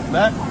of death,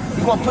 man.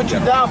 He's going to put you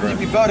down because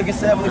you rebelled against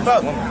the Heavenly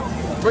Father.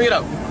 Bring it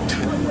up.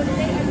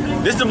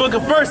 This is the book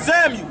of 1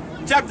 Samuel,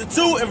 chapter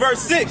 2 and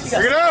verse 6.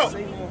 Bring it out.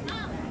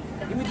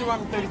 Give me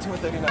Deuteronomy 32 and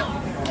 39.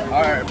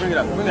 All right, bring it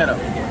up. Bring that up.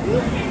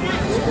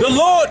 The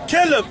Lord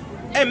killeth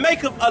and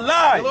maketh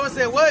alive. The Lord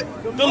said what?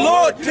 The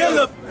Lord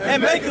killeth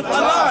and maketh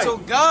alive. So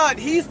God,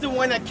 he's the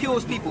one that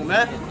kills people,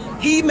 man.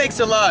 He makes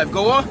alive.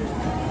 Go on.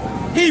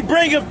 He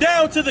bringeth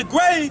down to the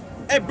grave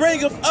and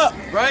bringeth up.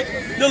 Right?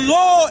 The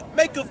Lord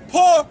maketh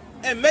poor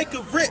and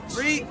maketh rich.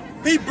 Read.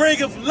 He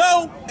bringeth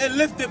low and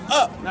lifteth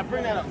up. Now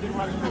bring that up.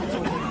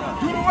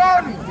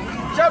 Deuteronomy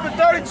chapter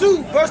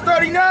 32, verse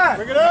 39.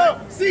 Bring it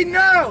up. See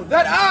now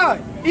that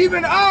I,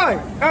 even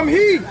I, am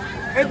he,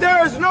 and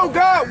there is no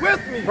God with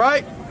me.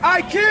 Right?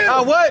 I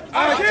kill. What?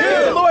 I kill. What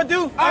does the Lord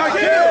do? I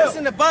kill. It's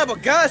in the Bible.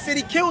 God said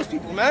he kills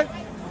people, man.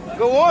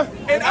 Go on.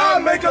 And I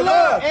make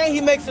alive. And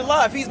he makes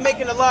alive. He's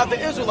making alive the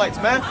Israelites,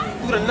 man.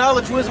 Through the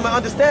knowledge, wisdom, and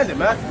understanding,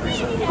 man.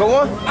 Go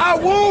on. I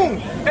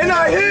wound and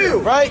I heal.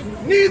 Right?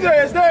 Neither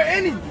is there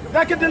any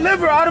that can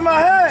deliver out of my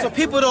hand. So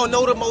people don't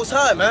know the Most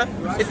High, man.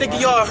 They think of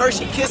y'all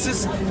Hershey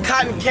Kisses,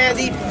 cotton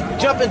candy,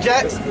 jumping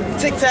jacks,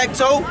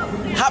 tic-tac-toe,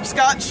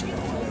 hopscotch,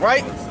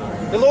 right?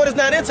 The Lord is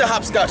not into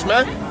hopscotch,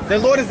 man. The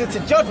Lord is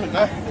into judgment,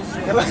 man.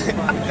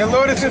 The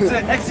Lord is into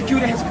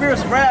executing his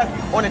fierce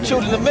wrath on the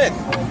children of men.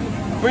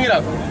 Bring it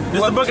up.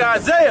 This is the book of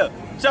Isaiah,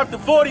 chapter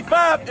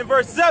 45 and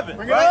verse 7.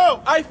 Bring it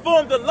out. I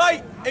form the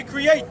light and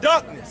create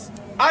darkness.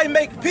 I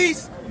make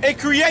peace and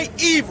create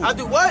evil. I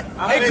do what?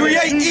 And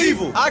create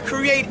evil. I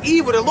create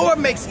evil. The Lord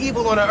makes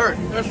evil on the earth.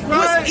 That's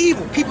right. What's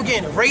evil? People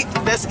getting raped,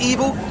 that's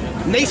evil.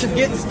 Nations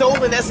getting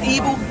stolen, that's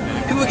evil.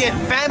 People getting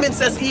famines,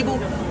 that's evil.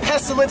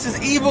 Pestilence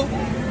is evil,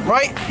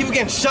 right? People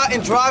getting shot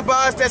in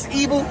drive-bys, that's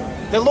evil.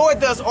 The Lord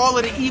does all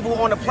of the evil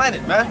on the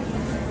planet, man.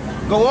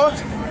 Go on.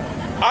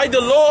 I,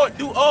 the Lord,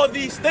 do all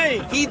these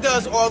things. He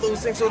does all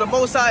those things. So the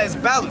Most High is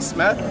balanced,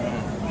 man.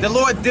 The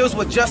Lord deals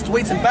with just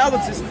weights and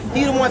balances.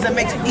 He the ones that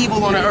makes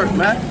evil on the earth,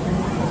 man.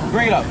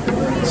 Bring it up.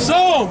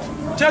 Psalms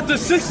chapter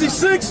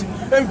 66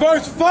 and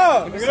verse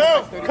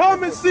 5.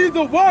 Come and see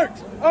the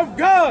works of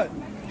God.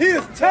 He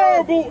is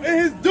terrible in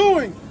his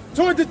doing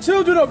toward the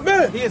children of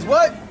men. He is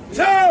what?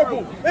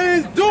 Terrible in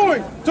his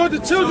doing toward the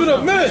children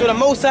of men. So the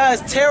Most High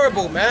is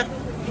terrible, man.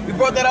 We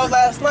brought that out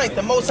last night.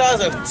 The Most High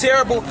is a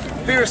terrible,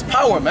 fierce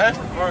power, man.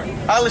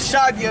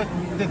 Al-Shadia,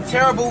 the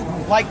terrible,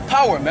 like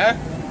power, man.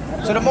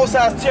 So the Most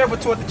High is terrible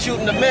toward the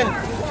children of men.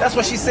 That's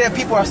what she said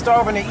people are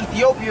starving in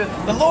Ethiopia.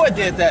 The Lord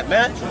did that,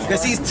 man.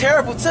 Because he's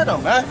terrible to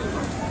them, man.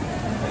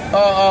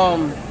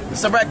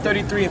 Sirach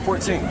 33 and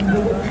 14.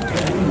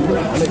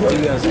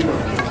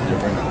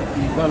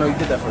 No, you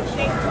did that first.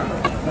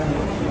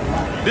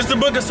 This is the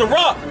book of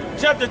Sirach,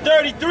 chapter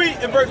 33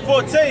 and verse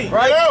 14.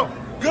 Right?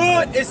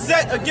 Good is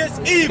set against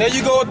evil. There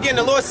you go again.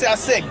 The Lord said, I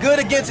said good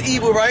against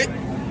evil, right?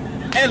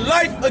 And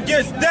life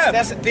against death.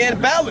 That's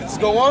then balance.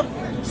 Go on.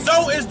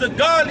 So is the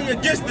godly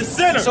against the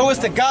sinner. So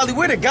it's the godly.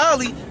 We're the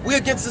godly. We're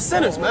against the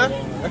sinners, man.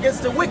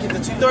 Against the wicked, the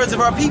 2/3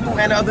 of our people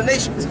and the other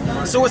nations.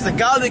 So it's the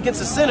godly against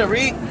the sinner,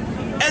 read.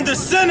 And the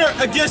sinner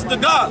against the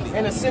godly.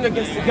 And the sinner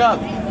against the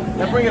godly.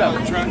 Now bring it up.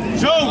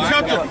 Job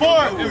chapter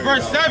 4 and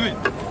verse 7.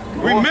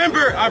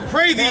 Remember, I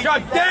pray thee,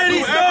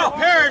 whoever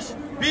perished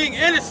being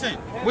innocent.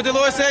 What the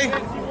Lord say?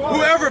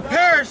 Whoever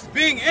perished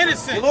being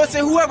innocent. The Lord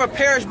said whoever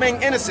perished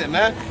being innocent,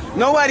 man.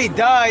 Nobody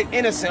died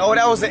innocent. Oh,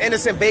 that was an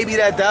innocent baby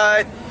that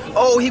died.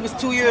 Oh, he was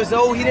 2 years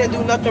old. He didn't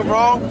do nothing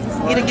wrong.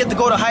 He didn't get to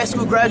go to high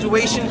school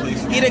graduation.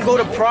 He didn't go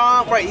to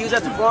prom. Right, he was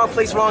at the wrong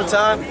place, wrong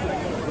time.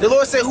 The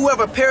Lord said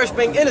whoever perished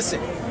being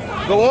innocent.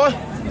 Go on.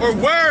 Or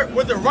where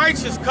were the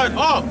righteous cut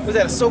off? Was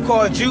that a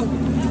so-called Jew?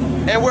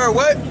 And where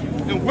what?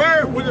 And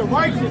where were the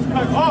righteous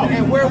cut off?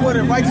 And where were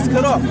the righteous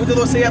cut off? What did the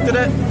Lord say after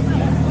that?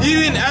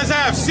 Even as I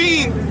have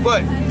seen,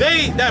 But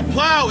they that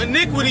plow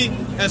iniquity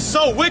and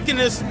sow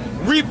wickedness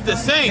reap the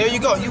same. there you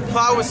go. You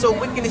plow and sow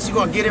wickedness, you're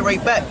gonna get it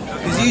right back.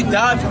 Because you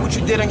died for what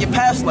you did in your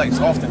past lives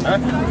often,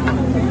 man.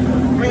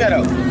 Bring that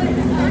out.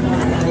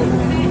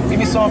 Give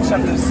me Psalm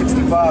chapter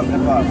 65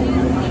 and 5.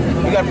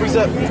 You got a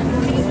precept?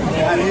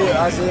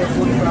 Isaiah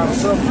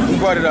 45:7. You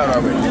brought it out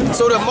already.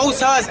 So the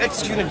Most High is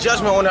executing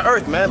judgment on the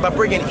earth, man, by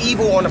bringing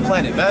evil on the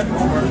planet, man.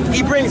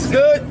 He brings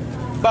good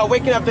by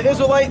waking up the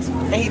Israelites,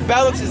 and he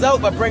balances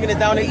out by bringing it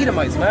down to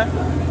Edomites, man.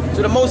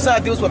 So the Most High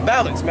deals with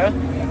balance, man.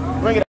 Bring it